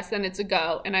says yes, then it's a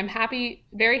go. And I'm happy,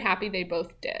 very happy they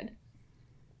both did.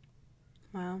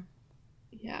 Wow.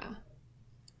 Yeah.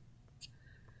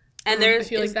 And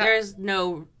there's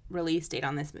no release date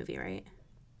on this movie, right?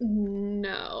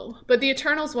 No. But the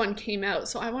Eternals one came out,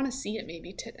 so I want to see it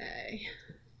maybe today.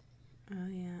 Oh,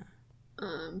 yeah.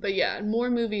 But yeah, more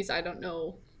movies, I don't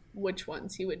know which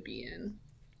ones he would be in.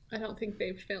 I don't think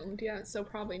they've filmed yet, so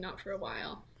probably not for a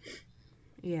while.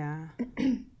 Yeah.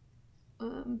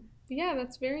 Yeah,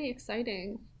 that's very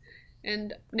exciting.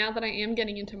 And now that I am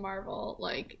getting into Marvel,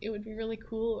 like, it would be really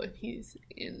cool if he's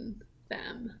in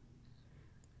them.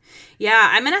 Yeah,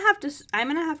 I'm gonna have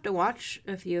to watch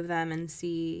a few of them and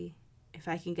see if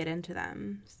I can get into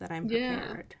them so that I'm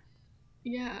prepared.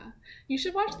 Yeah. You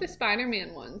should watch the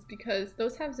Spider-Man ones because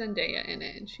those have Zendaya in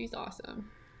it and she's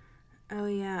awesome. Oh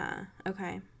yeah.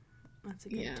 Okay. That's a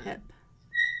good tip.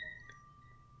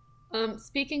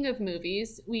 Speaking of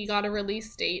movies, we got a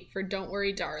release date for Don't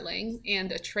Worry Darling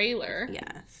and a trailer.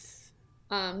 Yes.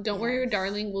 Don't Worry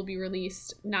Darling will be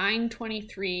released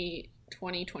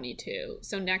 9/23/2022,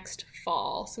 so next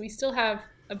fall. So we still have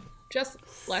just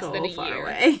less than a year.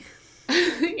 Away.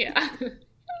 Yeah.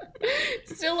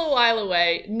 Still a while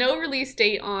away. No release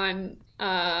date on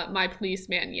My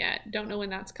Policeman yet. Don't know when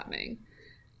that's coming.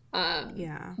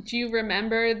 Yeah. Do you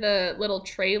remember the little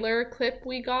trailer clip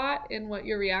we got and what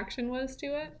your reaction was to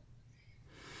it?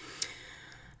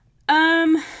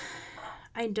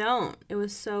 I don't. It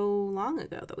was so long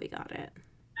ago that we got it.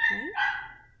 Right?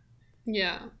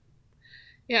 Yeah.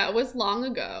 Yeah, it was long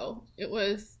ago. It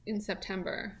was in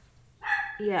September.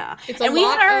 Yeah. And we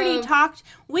had already talked.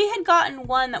 We had gotten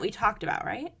one that we talked about,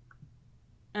 right?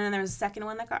 And then there was a second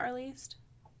one that got released.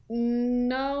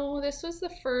 No, this was the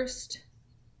first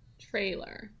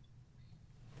trailer.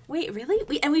 Wait, really?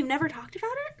 We've never talked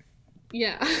about it?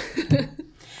 Yeah.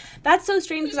 That's so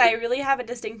strange because I really have a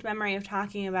distinct memory of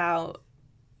talking about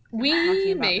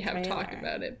We may the have talked trailer.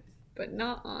 about it, but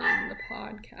not on the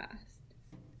podcast.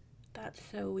 That's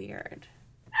so weird.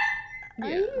 Yeah. Are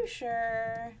you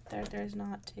sure that there's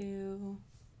not two?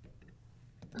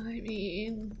 I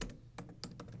mean,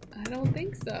 I don't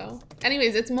think so.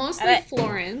 Anyways, it's mostly And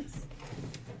Florence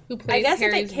who plays I guess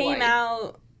Harry's if it came wife.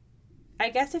 out, I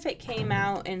guess if it came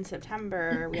out in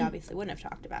September, we obviously wouldn't have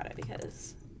talked about it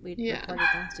because we Yeah. recorded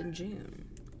last in June.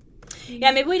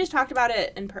 Yeah, maybe we just talked about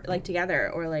it in like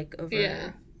together or like over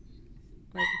Yeah.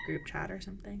 like a group chat or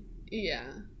something. Yeah.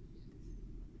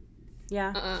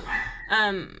 Yeah.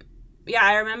 Yeah,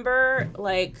 I remember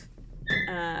like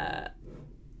I'm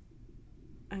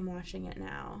watching it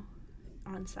now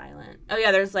on silent. Oh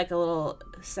yeah, there's like a little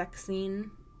sex scene.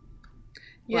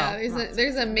 Yeah, Well, not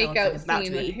there's a sex scene, but it looks like makeout it's about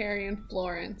scene to with be. Harry and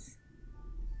Florence.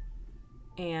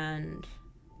 And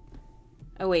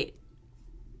oh wait,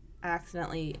 I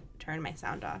accidentally turned my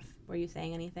sound off. Were you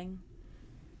saying anything?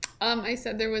 I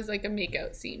said there was like a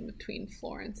makeout scene between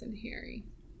Florence and Harry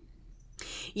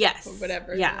Yes. or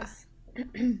whatever Yeah. it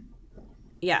is.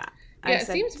 Yeah. Yeah, it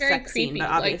seems very sex scene, creepy, but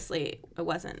like- obviously it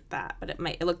wasn't that. But it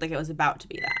looked like it was about to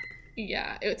be that.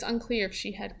 Yeah, it's unclear if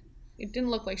she had. It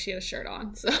didn't look like she had a shirt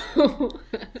on, so.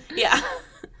 Yeah.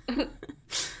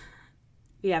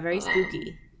 Yeah, very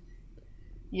spooky.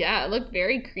 Yeah, it looked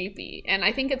very creepy. And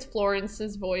I think it's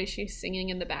Florence's voice. She's singing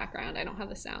in the background. I don't have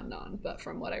the sound on, but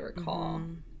from what I recall.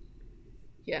 Mm-hmm.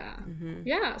 Yeah.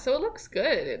 Yeah, so it looks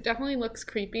good. It definitely looks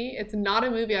creepy. It's not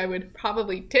a movie I would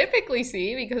probably typically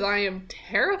see because I am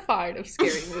terrified of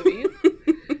scary movies.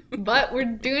 But we're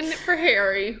doing it for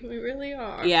Harry. We really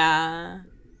are. Yeah.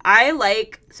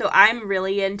 I'm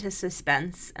really into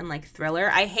suspense and like thriller.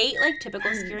 I hate like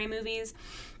typical scary movies.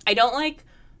 I don't like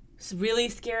really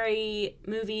scary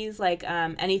movies like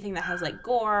anything that has like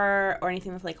gore or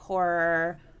anything with like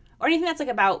horror or anything that's like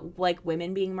about like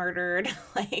women being murdered.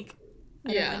 Like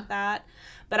I don't like that.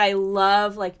 But I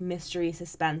love like mystery,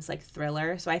 suspense, like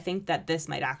thriller. So I think that this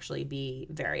might actually be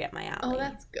very up my alley. Oh,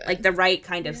 that's good. Like the right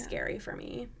kind of scary for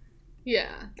me.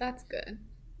 Yeah, that's good.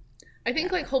 I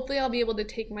think like hopefully I'll be able to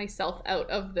take myself out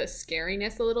of the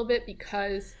scariness a little bit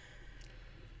because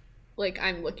like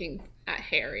I'm looking at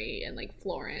Harry and like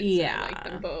Florence and I like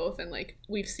them both and like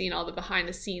we've seen all the behind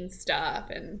the scenes stuff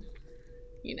and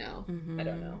you know, I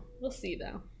don't know. We'll see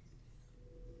though.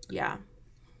 Yeah.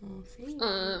 We'll see.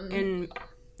 Um In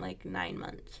like 9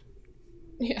 months.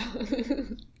 Yeah.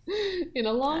 In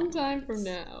a long time from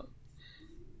now.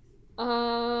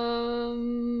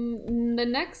 The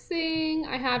next thing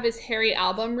I have is Harry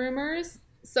album rumors.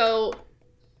 So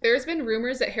there's been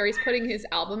rumors that Harry's putting his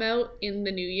album out in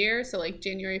the new year, so like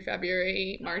January,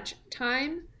 February, March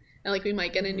time, and like we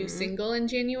might get a new single in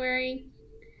January.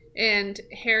 And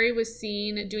Harry was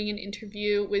seen doing an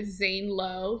interview with Zane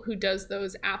Lowe, who does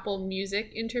those Apple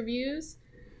Music interviews.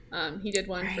 He did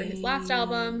one for his last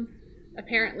album.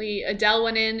 Apparently Adele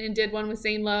went in and did one with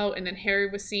Zane Lowe, and then Harry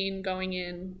was seen going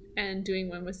in and doing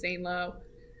one with Zane Lowe.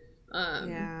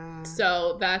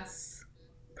 So that's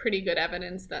pretty good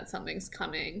evidence that something's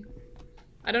coming.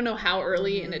 I don't know how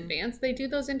early in advance they do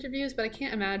those interviews, but I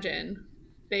can't imagine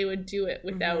they would do it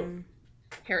without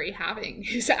Harry having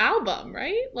his album,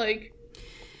 right? Like,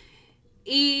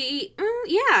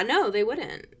 yeah, no, they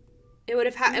wouldn't. It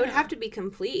would have it would have to be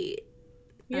complete.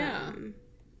 yeah.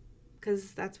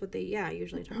 Because that's what they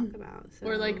usually talk about. So.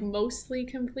 Or like mostly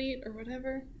complete or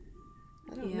whatever.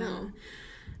 I don't know.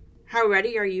 How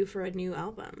ready are you for a new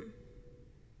album?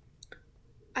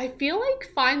 I feel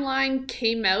like Fine Line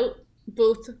came out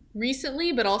both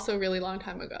recently but also a really long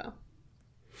time ago.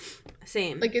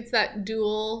 Same. Like it's that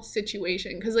dual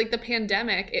situation because like the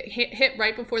pandemic, it hit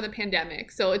right before the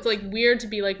pandemic. So it's like weird to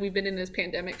be like we've been in this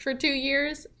pandemic for 2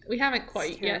 years. We haven't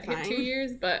quite yet hit 2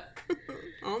 years, but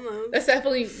almost. that's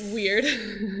definitely weird.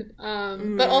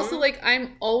 But also like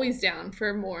I'm always down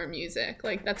for more music.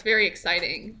 Like that's very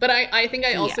exciting. But I think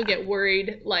I also get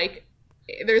worried like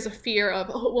there's a fear of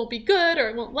it won't be good or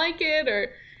I won't like it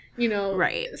or you know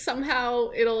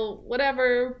somehow it'll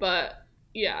whatever. But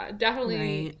yeah,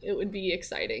 definitely it would be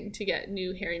exciting to get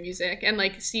new Harry music and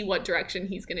like see what direction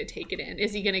he's going to take it in.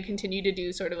 Is he going to continue to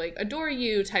do sort of like Adore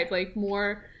You type, like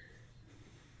more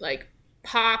like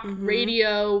pop,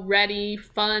 radio, ready,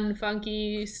 fun,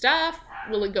 funky stuff?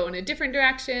 Will it go in a different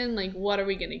direction? Like what are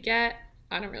we going to get?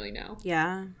 I don't really know.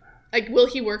 Yeah. Like will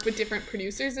he work with different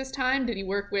producers this time? Did he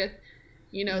work with,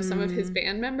 you know, some of his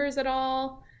band members at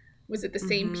all? Was it the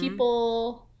same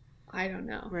people? I don't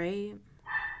know. Right.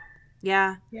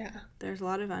 Yeah. Yeah. There's a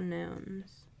lot of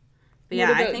unknowns. But What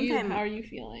yeah, about I think you? I'm How are you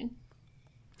feeling?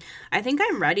 I think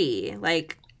I'm ready.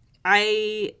 Like,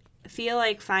 I feel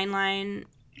like Fine Line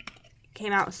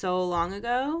came out so long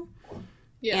ago.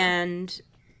 Yeah. And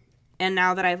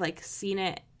now that I've like seen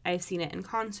it in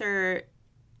concert.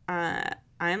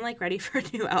 I'm like ready for a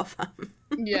new album.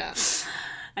 Yeah.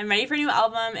 I'm ready for a new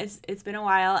album. It's been a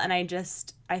while, and I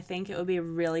think it would be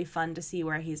really fun to see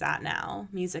where he's at now,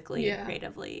 musically and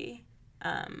creatively.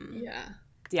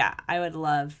 Yeah, I would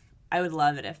love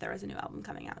it if there was a new album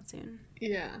coming out soon.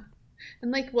 Yeah.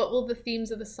 And like, what will the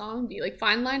themes of the song be? Like,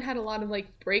 Fine Line had a lot of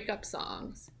like breakup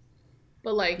songs,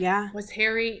 but like, was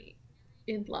Harry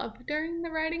in love during the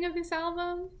writing of this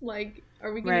album? Like,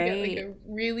 are we gonna get like a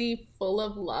really full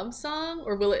of love song,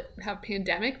 or will it have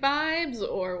pandemic vibes,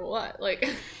 or what? Like,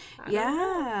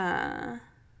 yeah,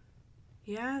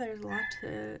 there's a lot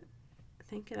to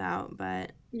think about,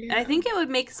 but I think it would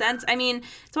make sense. I mean,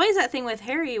 it's always that thing with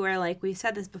Harry where like we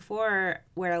said this before,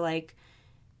 where like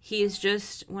he's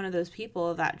just one of those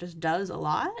people that just does a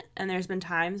lot, and there's been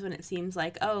times when it seems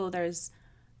like, oh, there's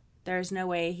no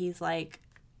way he's like,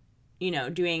 you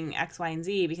know, doing X, Y, and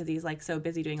Z because he's like so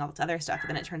busy doing all this other stuff, but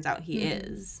then it turns out he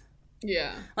is.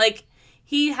 Yeah. Like,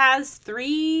 he has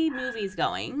 3 movies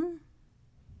going.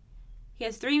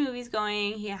 He's touring,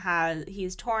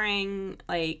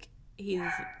 like,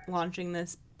 he's launching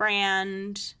this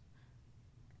brand.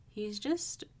 He's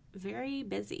just very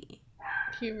busy.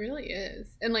 He really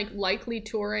is. And like likely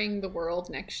touring the world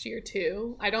next year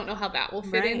too. I don't know how that will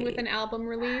fit in with an album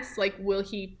release. Like, will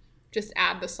he just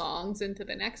add the songs into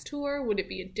the next tour? Would it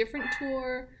be a different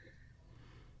tour?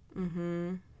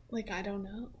 Like, I don't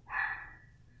know.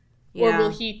 Yeah. Or will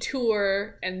he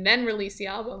tour and then release the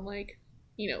album, like,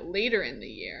 you know, later in the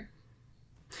year?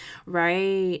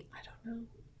 Right. I don't know.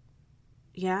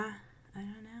 Yeah, I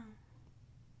don't know.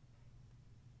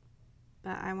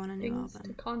 But I want a new album. Things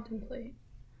to contemplate.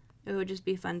 It would just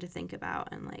be fun to think about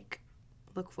and, like,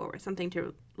 something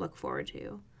to look forward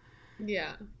to.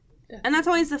 Yeah. Definitely. And that's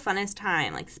always the funnest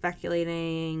time, like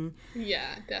speculating.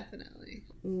 Yeah, definitely.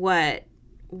 What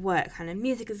kind of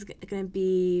music is going to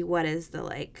be? What is the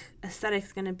like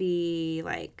aesthetics going to be?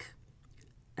 Like,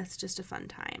 it's just a fun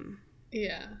time.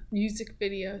 Yeah, music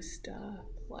video stuff,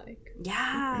 like.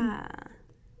 Yeah.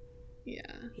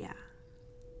 Yeah. Yeah.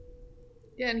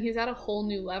 Yeah, and he's at a whole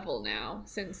new level now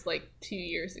since like 2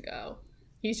 years ago.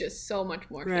 He's just so much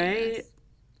more famous.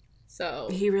 So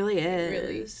he really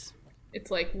is. It's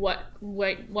like what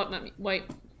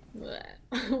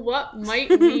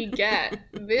might we get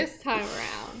this time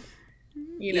around?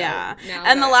 You know, yeah.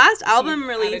 And the last album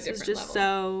release was just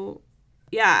so,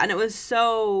 and it was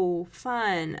so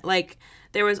fun. Like,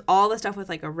 there was all the stuff with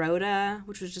like Aroda,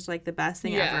 which was just like the best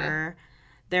thing ever.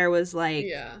 There was like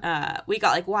we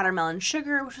got like Watermelon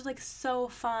Sugar, which was like so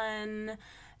fun.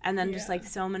 And then just like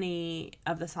so many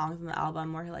of the songs on the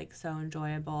album were like so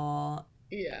enjoyable.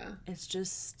 Yeah. It's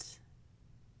just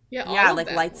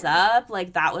like Lights Up,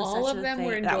 like that was all such of a them thing.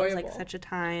 were enjoyable. That was like such a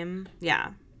time.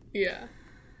 Yeah. Yeah.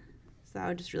 So that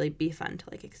would just really be fun to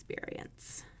like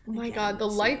experience. Oh my god, the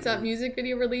Lights Up music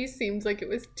video release seems like it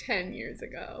was 10 years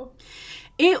ago.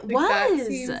 It was. That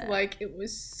seems like it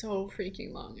was so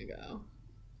freaking long ago.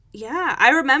 Yeah,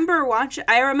 I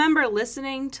remember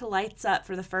listening to Lights Up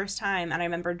for the first time, and I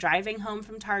remember driving home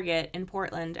from Target in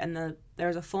Portland, and there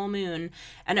was a full moon,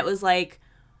 and it was like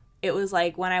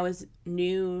when I was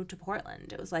new to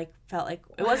Portland. It was like, felt like,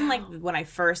 it wasn't like when I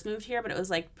first moved here, but it was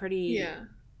like pretty,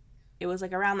 it was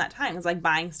like around that time. It was like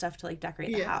buying stuff to like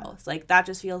decorate the house. Like, that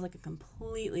just feels like a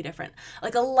completely different,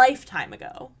 like a lifetime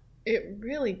ago. It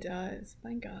really does.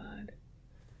 My God.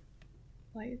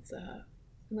 Lights Up.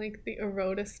 Like the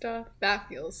Aroda stuff, that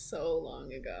feels so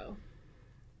long ago.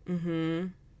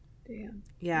 Damn.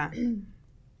 Yeah.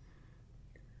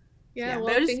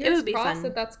 Well, fingers crossed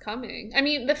that that's coming. I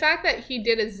mean, the fact that he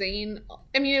did a Zayn,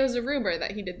 I mean, it was a rumor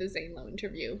that he did the Zane Lowe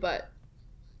interview, but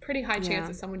pretty high chance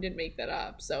that someone did make that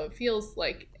up. So it feels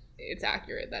like it's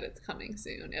accurate that it's coming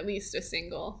soon, at least a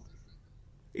single.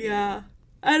 Yeah.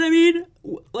 And I mean,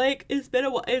 like, it's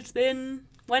been,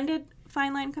 when did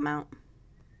Fine Line come out?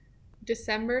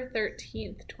 December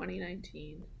 13th,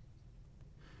 2019.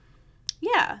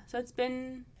 Yeah, so it's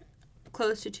been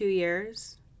close to 2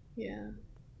 years. Yeah.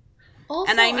 Also,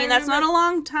 and I mean, that's not a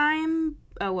long time.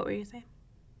 Oh, what were you saying?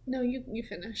 No, you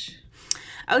finish.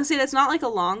 I would say that's not like a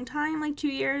long time, like 2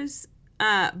 years.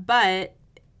 But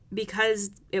because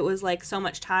it was like so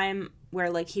much time where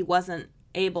like he wasn't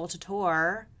able to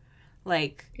tour,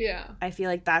 like, I feel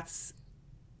like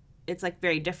it's like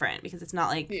very different because it's not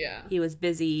like he was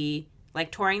busy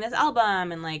like touring this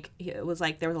album, and like it was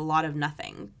like there was a lot of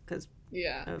nothing because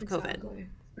of COVID. Exactly.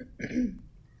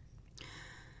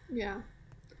 Yeah.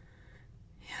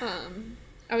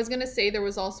 I was gonna say there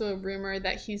was also a rumor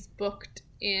that he's booked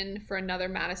in for another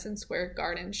Madison Square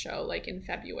Garden show like in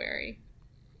February.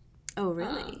 Oh,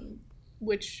 really?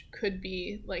 Which could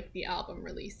be like the album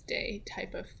release day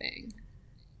type of thing.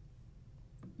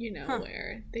 You know,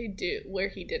 where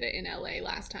he did it in LA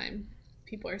last time.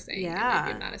 People are saying it might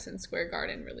be a Madison Square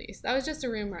Garden release. That was just a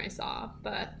rumor I saw,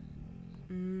 but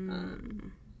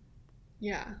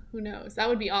yeah, who knows? That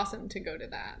would be awesome to go to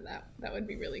that. That would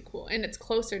be really cool. And it's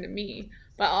closer to me.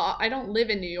 But I don't live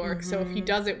in New York, so if he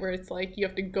does it where it's like you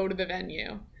have to go to the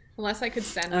venue, unless I could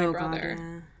send my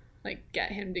brother, like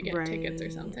get him to get tickets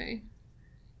or something.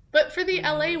 But for the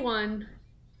LA one,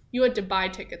 you had to buy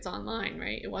tickets online,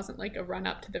 right? It wasn't like a run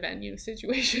up to the venue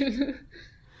situation.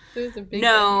 It was a big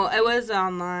venue. It was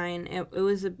online. It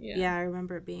was I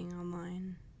remember it being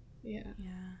online. Yeah.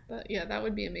 But yeah, that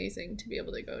would be amazing to be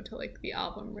able to go to like the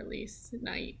album release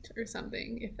night or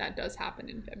something if that does happen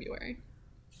in February.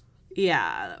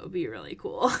 Yeah, that would be really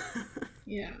cool.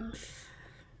 Yeah.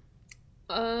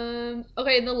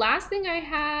 Okay, the last thing I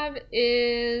have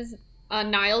is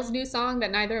Niall's new song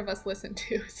that neither of us listened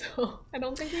to, so I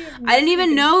don't think we have. I didn't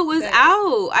even know it was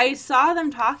out. I saw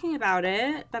them talking about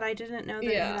it, but I didn't know that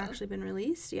it had actually been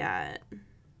released yet.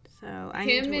 So I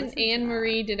Him and Anne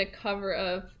Marie did a cover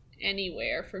of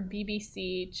Anywhere for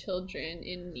BBC Children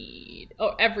in Need.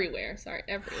 Oh, Everywhere. Sorry,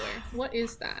 Everywhere. What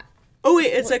is that? Oh wait,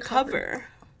 it's a cover.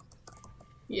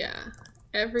 Yeah,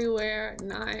 Everywhere.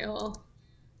 Niall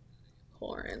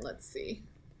Horan. Let's see.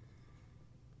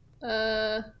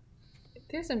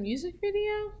 There's a music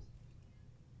video?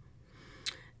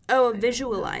 Oh, a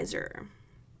visualizer.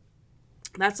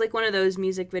 That's like one of those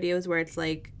music videos where it's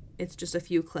like, it's just a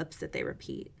few clips that they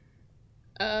repeat.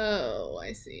 Oh,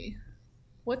 I see.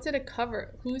 What's it a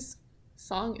cover? Whose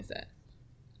song is it?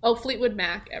 Oh, Fleetwood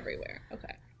Mac, Everywhere.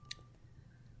 Okay.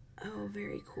 Oh,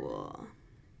 very cool.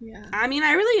 Yeah. I mean,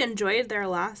 I really enjoyed their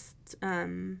last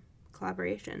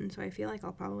collaboration, so I feel like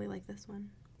I'll probably like this one.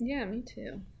 Yeah, me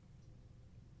too.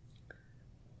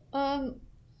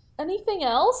 Anything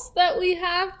else that we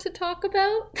have to talk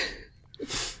about?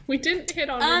 We didn't hit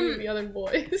on any of the other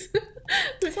boys.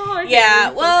 It was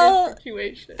all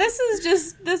situation.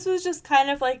 This was just kind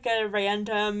of like a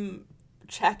random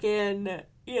check-in,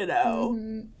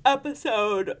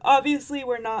 episode. Obviously,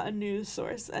 we're not a news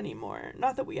source anymore.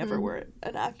 Not that we ever were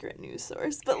an accurate news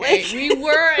source, but like we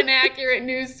were an accurate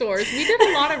news source. We did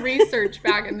a lot of research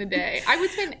back in the day. I would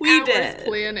spend hours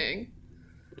planning.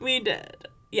 We did.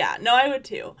 Yeah, no, I would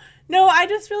too. No, I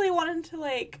just really wanted to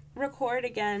like record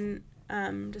again,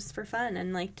 just for fun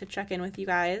and like to check in with you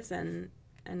guys and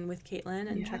with Caitlin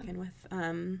and check in with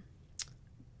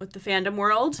the fandom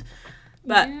world.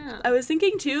 But I was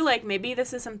thinking too, like maybe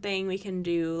this is something we can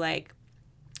do like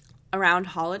around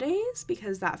holidays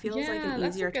because that feels like an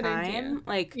easier time. Idea.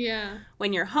 Like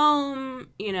when you're home,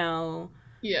 you're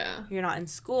not in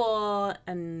school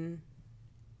and.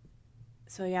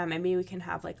 So yeah, maybe we can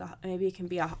have like maybe it can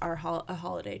be a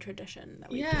holiday tradition.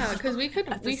 That we because we could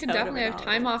definitely have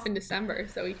time off in December,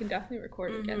 so we can definitely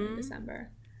record again in December.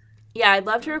 Yeah, I'd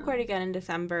love to record again in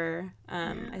December.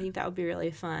 I think that would be really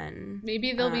fun.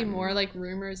 Maybe there'll be more like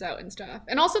rumors out and stuff,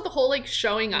 and also the whole like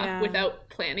showing up without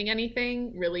planning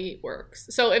anything really works.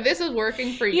 So if this is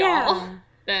working for y'all,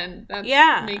 then that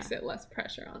makes it less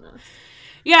pressure on us.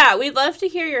 Yeah, we'd love to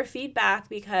hear your feedback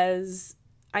because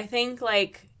I think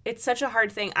like. It's such a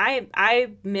hard thing.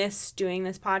 I miss doing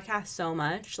this podcast so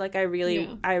much. Like I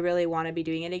really want to be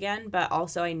doing it again, but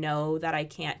also I know that I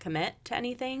can't commit to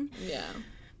anything. Yeah.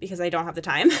 Because I don't have the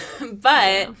time.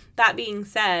 But that being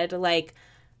said, like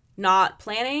not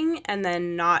planning and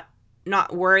then not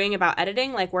worrying about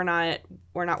editing, like we're not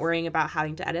worrying about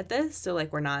having to edit this. So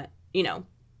like we're not,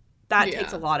 that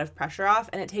takes a lot of pressure off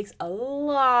and it takes a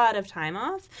lot of time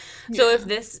off. So if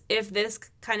this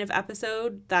kind of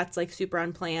episode that's like super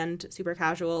unplanned, super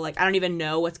casual, like I don't even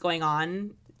know what's going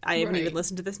on. I haven't even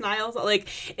listened to this, Niall. So like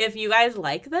if you guys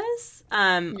like this,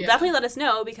 definitely let us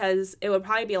know because it would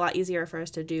probably be a lot easier for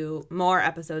us to do more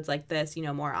episodes like this,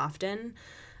 more often.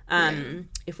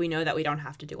 If we know that we don't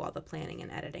have to do all the planning and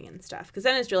editing and stuff. Because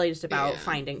then it's really just about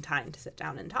finding time to sit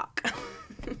down and talk.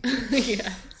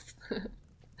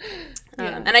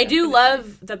 And I do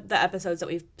love the episodes that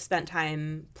we've spent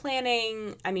time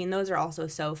planning. I mean, those are also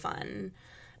so fun.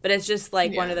 But it's just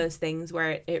like one of those things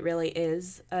where it really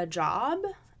is a job.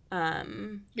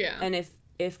 And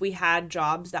if we had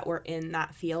jobs that were in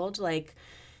that field, like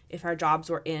if our jobs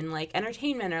were in like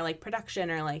entertainment or like production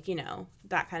or like, you know,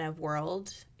 that kind of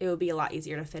world, it would be a lot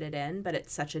easier to fit it in, but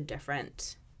it's such a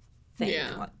different thing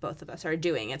than what both of us are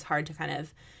doing. It's hard to kind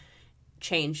of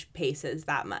change paces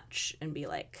that much and be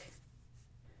like,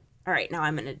 all right, now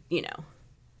I'm going to, you know,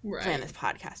 plan this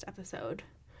podcast episode.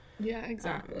 Yeah,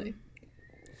 exactly.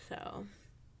 So.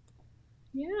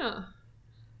 Yeah.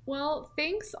 Well,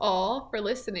 thanks all for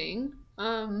listening.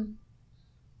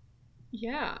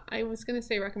 Yeah, I was going to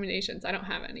say recommendations. I don't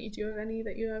have any. Do you have any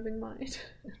that you have in mind?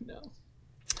 No.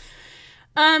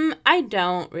 I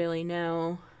don't really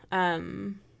know.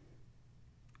 Nothing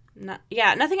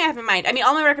I have in mind. I mean,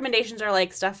 all my recommendations are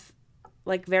like stuff,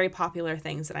 like very popular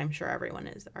things that I'm sure everyone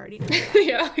is already knows about.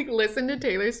 Yeah, like listen to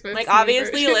Taylor Swift. Like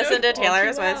obviously listen to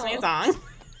Taylor Swift's new song.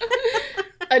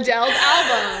 Adele's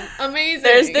album. Amazing.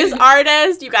 There's this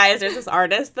artist, you guys, there's this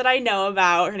artist that I know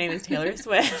about. Her name is Taylor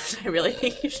Swift. I really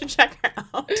think you should check her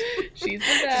out. She's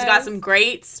the best. She's got some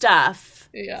great stuff.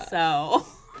 Yeah. So.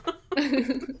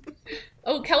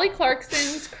 Oh, Kelly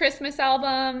Clarkson's Christmas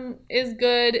album is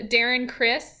good. Darren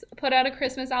Criss put out a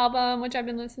Christmas album, which I've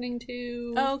been listening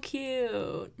to. Oh,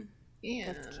 cute.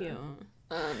 Yeah. That's cute.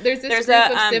 There's this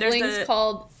group of siblings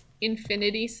called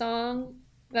Infinity Song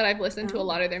that I've listened to a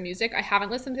lot of their music. I haven't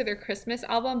listened to their Christmas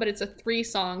album, but it's a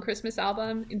 3-song Christmas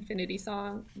album, Infinity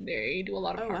Song. They do a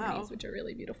lot of harmonies, which are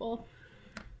really beautiful.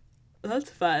 That's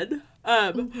fun.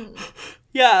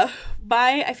 Yeah,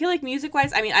 I feel like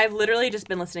music-wise, I mean, I've literally just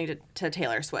been listening to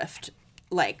Taylor Swift,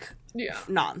 like,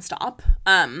 nonstop.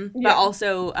 But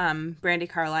also Brandi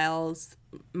Carlile's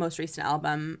most recent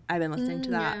album, I've been listening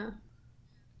to that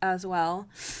as well.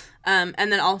 And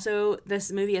then also,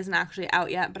 this movie isn't actually out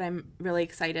yet, but I'm really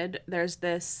excited. There's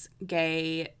this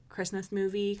gay Christmas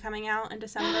movie coming out in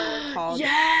December called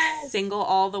Single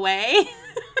All the Way.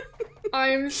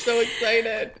 I'm so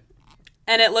excited.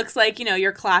 And it looks like, you know,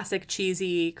 your classic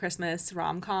cheesy Christmas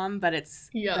rom-com, but it's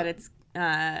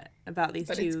about these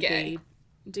two gay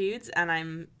dudes, and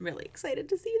I'm really excited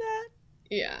to see that.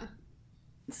 Yeah.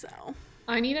 So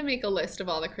I need to make a list of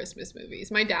all the Christmas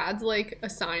movies. My dad's, like,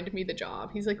 assigned me the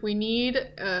job. He's like, we need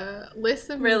a list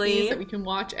of movies that we can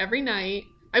watch every night.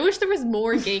 I wish there was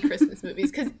more gay Christmas movies,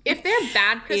 because if they're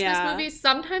bad Christmas movies,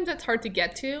 sometimes it's hard to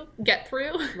get through.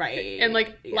 Right. And,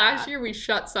 like, last year we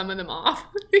shut some of them off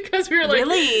because we were like,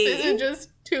 this is just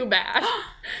too bad.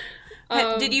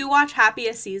 Did you watch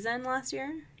Happiest Season last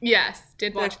year? Yes,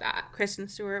 did watch that. Kristen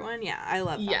Stewart one? Yeah, I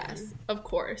love that one. Yes, of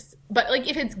course. But, like,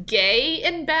 if it's gay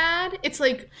and bad, it's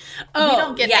like, we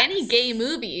don't get any gay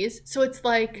movies, so it's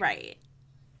like,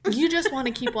 you just want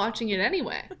to keep watching it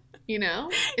anyway. You know?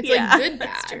 It's like good bad.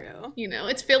 That's true. You know?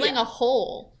 It's filling a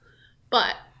hole.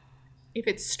 But if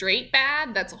it's straight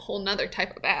bad, that's a whole nother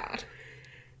type of bad.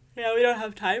 Yeah, we don't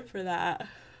have time for that.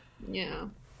 Yeah.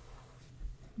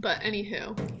 But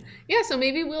anywho. Yeah, so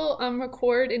maybe we'll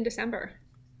record in December.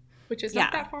 Which is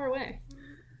not that far away.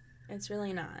 It's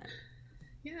really not.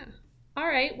 Yeah. All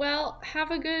right. Well,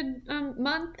 have a good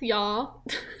month, y'all.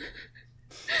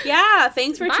 Yeah,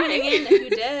 thanks for tuning in if you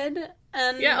did.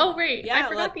 I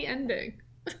forgot the ending.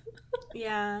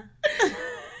 Yeah.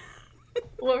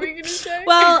 What were you going to say?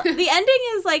 Well, the ending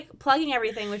is like plugging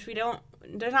everything, which we don't,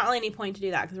 there's not really any point to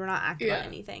do that because we're not active on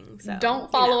anything. So don't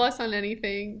follow us on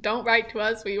anything. Don't write to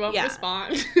us. We won't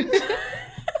respond.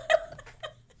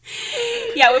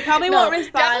 Yeah, we probably won't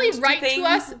respond. Definitely write to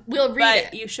us. We'll read it.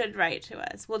 But you should write to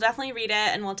us. We'll definitely read it,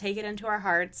 and we'll take it into our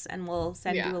hearts, and we'll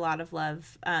send you a lot of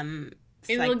love. And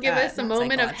it'll give us a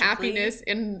moment of happiness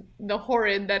in the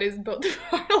horrid that is both of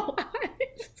our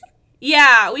lives.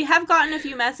 Yeah, we have gotten a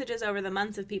few messages over the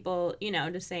months of people, you know,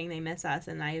 just saying they miss us,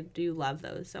 and I do love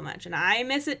those so much. And I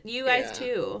miss it, you guys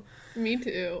too. Me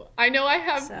too. I know I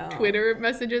have Twitter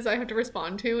messages I have to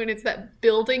respond to, and it's that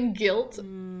building guilt,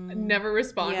 never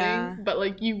responding, but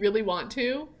like you really want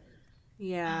to.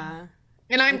 Yeah.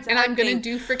 And I'm gonna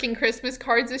do freaking Christmas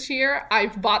cards this year.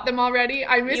 I've bought them already.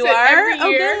 I miss it every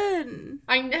year. Oh, good.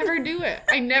 I never do it.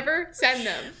 I never send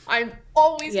them. I'm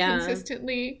always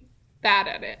consistently bad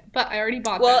at it. But I already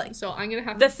bought them, so I'm gonna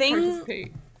have to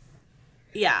participate.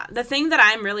 Yeah, the thing that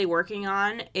I'm really working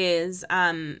on is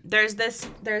there's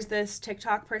this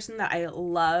TikTok person that I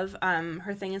love.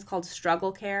 Her thing is called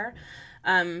Struggle Care.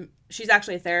 She's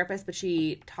actually a therapist, but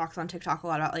she talks on TikTok a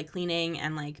lot about like cleaning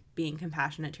and like being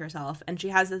compassionate to yourself. And she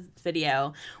has this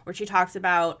video where she talks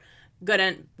about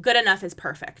good enough is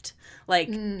perfect. Like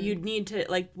you'd need to,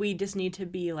 like, we just need to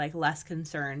be like less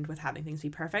concerned with having things be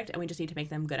perfect, and we just need to make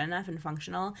them good enough and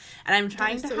functional. And I'm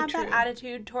trying to have that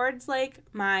attitude towards like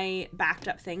my backed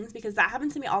up things, because that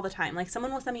happens to me all the time. Like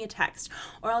someone will send me a text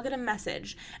or I'll get a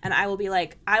message and I will be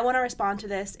like, I want to respond to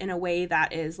this in a way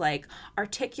that is like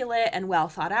articulate and well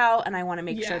thought out, and I want to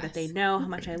make sure that they know how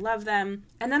much I love them.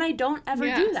 And then I don't ever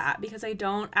do that, because I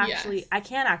don't actually I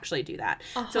can't actually do that.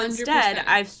 100%. So instead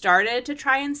I've started to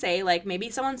try and say, like, maybe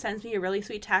someone sends me a really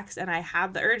sweet text and I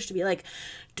have the urge to be like,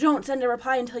 don't send a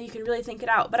reply until you can really think it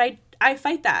out. But I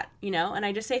fight that, you know, and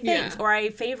I just say thanks, or I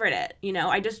favorite it, you know.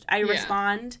 I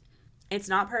respond. It's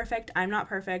not perfect. I'm not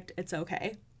perfect. It's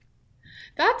okay.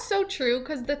 That's so true,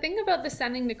 because the thing about the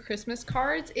sending the Christmas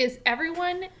cards is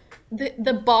everyone,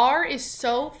 the bar is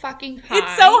so fucking high.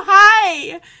 It's so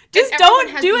high. Just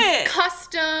don't do it.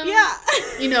 Custom,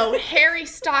 you know, Harry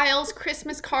Styles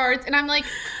Christmas cards. And I'm like,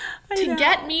 to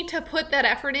get me to put that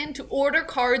effort in, to order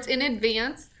cards in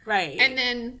advance. Right. And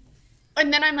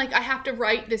then I'm like, I have to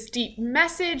write this deep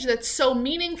message that's so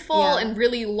meaningful and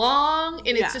really long.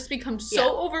 And it's just become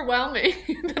so overwhelming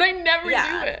that I never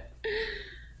do it.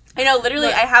 I know, literally,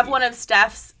 I have one of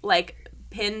Steph's, like,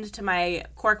 pinned to my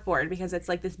corkboard because it's,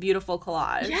 like, this beautiful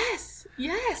collage. Yes,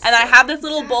 yes. And I have this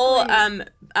little bowl.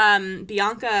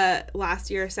 Bianca last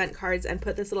year sent cards and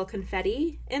put this little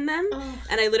confetti in them. Oh,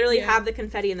 and I literally have the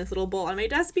confetti in this little bowl on my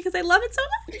desk because I love it so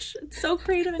much. It's so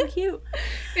creative and cute.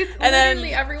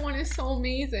 Everyone is so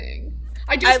amazing.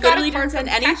 I got literally a card didn't send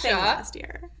from anything Kesha, last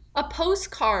year. a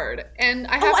postcard, and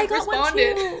I haven't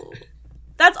responded. One too.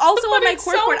 That's also on my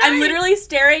corkboard. So nice. I'm literally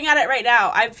staring at it right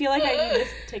now. I feel like I need to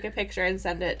take a picture and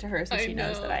send it to her so she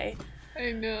knows that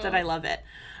I love it.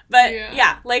 But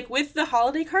yeah, like with the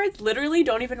holiday cards, literally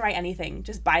don't even write anything.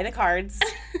 Just buy the cards.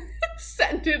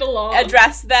 Send it along.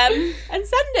 Address them and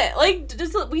send it. Like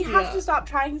we have to stop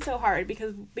trying so hard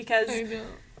because I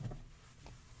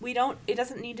know. It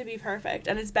doesn't need to be perfect,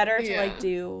 and it's better to like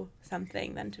do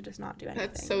something than to just not do anything.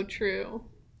 That's so true.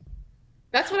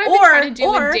 That's what I've been trying to do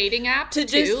with dating apps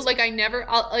too. Like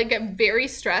I'll get very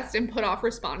stressed and put off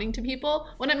responding to people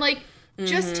when I'm like,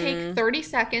 just take 30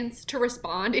 seconds to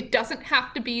respond. It doesn't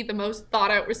have to be the most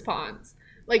thought out response.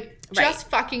 Like just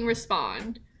fucking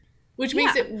respond, which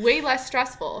makes it way less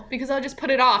stressful because I'll just put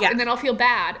it off and then I'll feel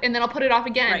bad and then I'll put it off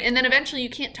again. And then eventually you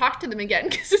can't talk to them again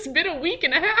because it's been a week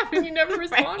and a half and you never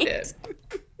responded.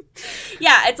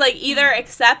 Yeah. It's like either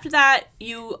accept that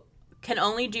you can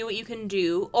only do what you can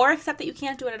do, or accept that you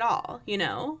can't do it at all, you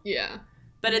know? Yeah.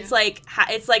 But it's like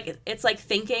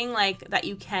thinking like that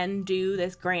you can do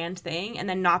this grand thing and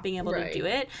then not being able to do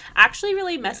it actually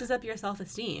really messes up your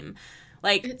self-esteem.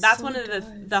 Like that's one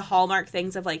of the hallmark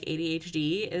things of like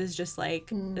ADHD is just like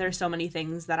there's so many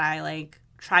things that I like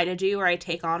try to do or I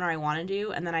take on or I want to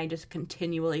do, and then I just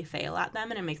continually fail at them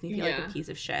and it makes me feel like a piece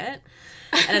of shit.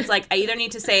 And it's like I either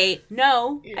need to say,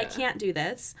 no, I can't do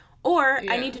this, or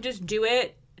I need to just do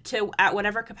it at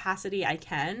whatever capacity I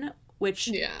can, which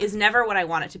is never what I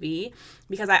want it to be,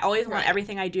 because I always want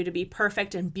everything I do to be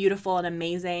perfect and beautiful and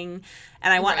amazing.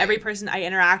 And I want every person I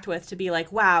interact with to be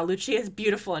like, wow, Lucia is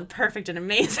beautiful and perfect and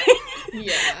amazing.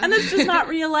 And that's just not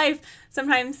real life.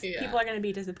 Sometimes people are going to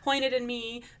be disappointed in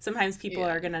me. Sometimes people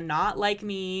are going to not like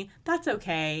me. That's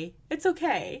okay. It's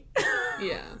okay.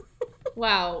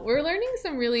 Wow. We're learning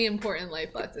some really important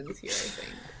life lessons here, I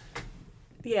think.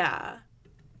 Yeah.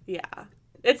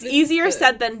 It's easier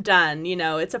said than done, you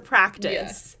know. It's a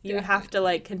practice. You have to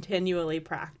like continually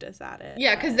practice at it.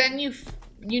 Yeah, because then you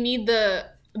need the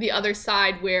other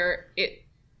side where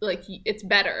it's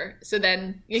better. So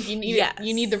then you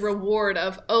need the reward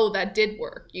of, oh, that did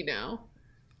work, you know,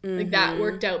 like that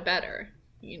worked out better,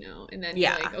 you know. And then you're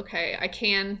like, okay, I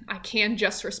can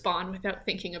just respond without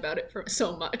thinking about it for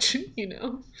so much, you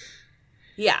know.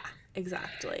 Yeah,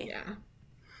 exactly. Yeah.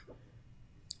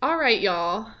 All right,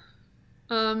 y'all.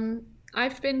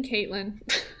 I've been Caitlin.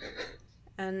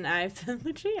 And I've been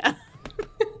Lucia.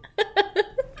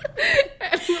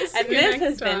 And this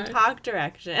has been Talk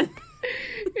Direction.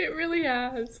 It really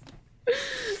has.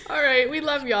 All right, we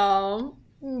love y'all.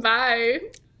 Bye.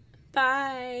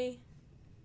 Bye.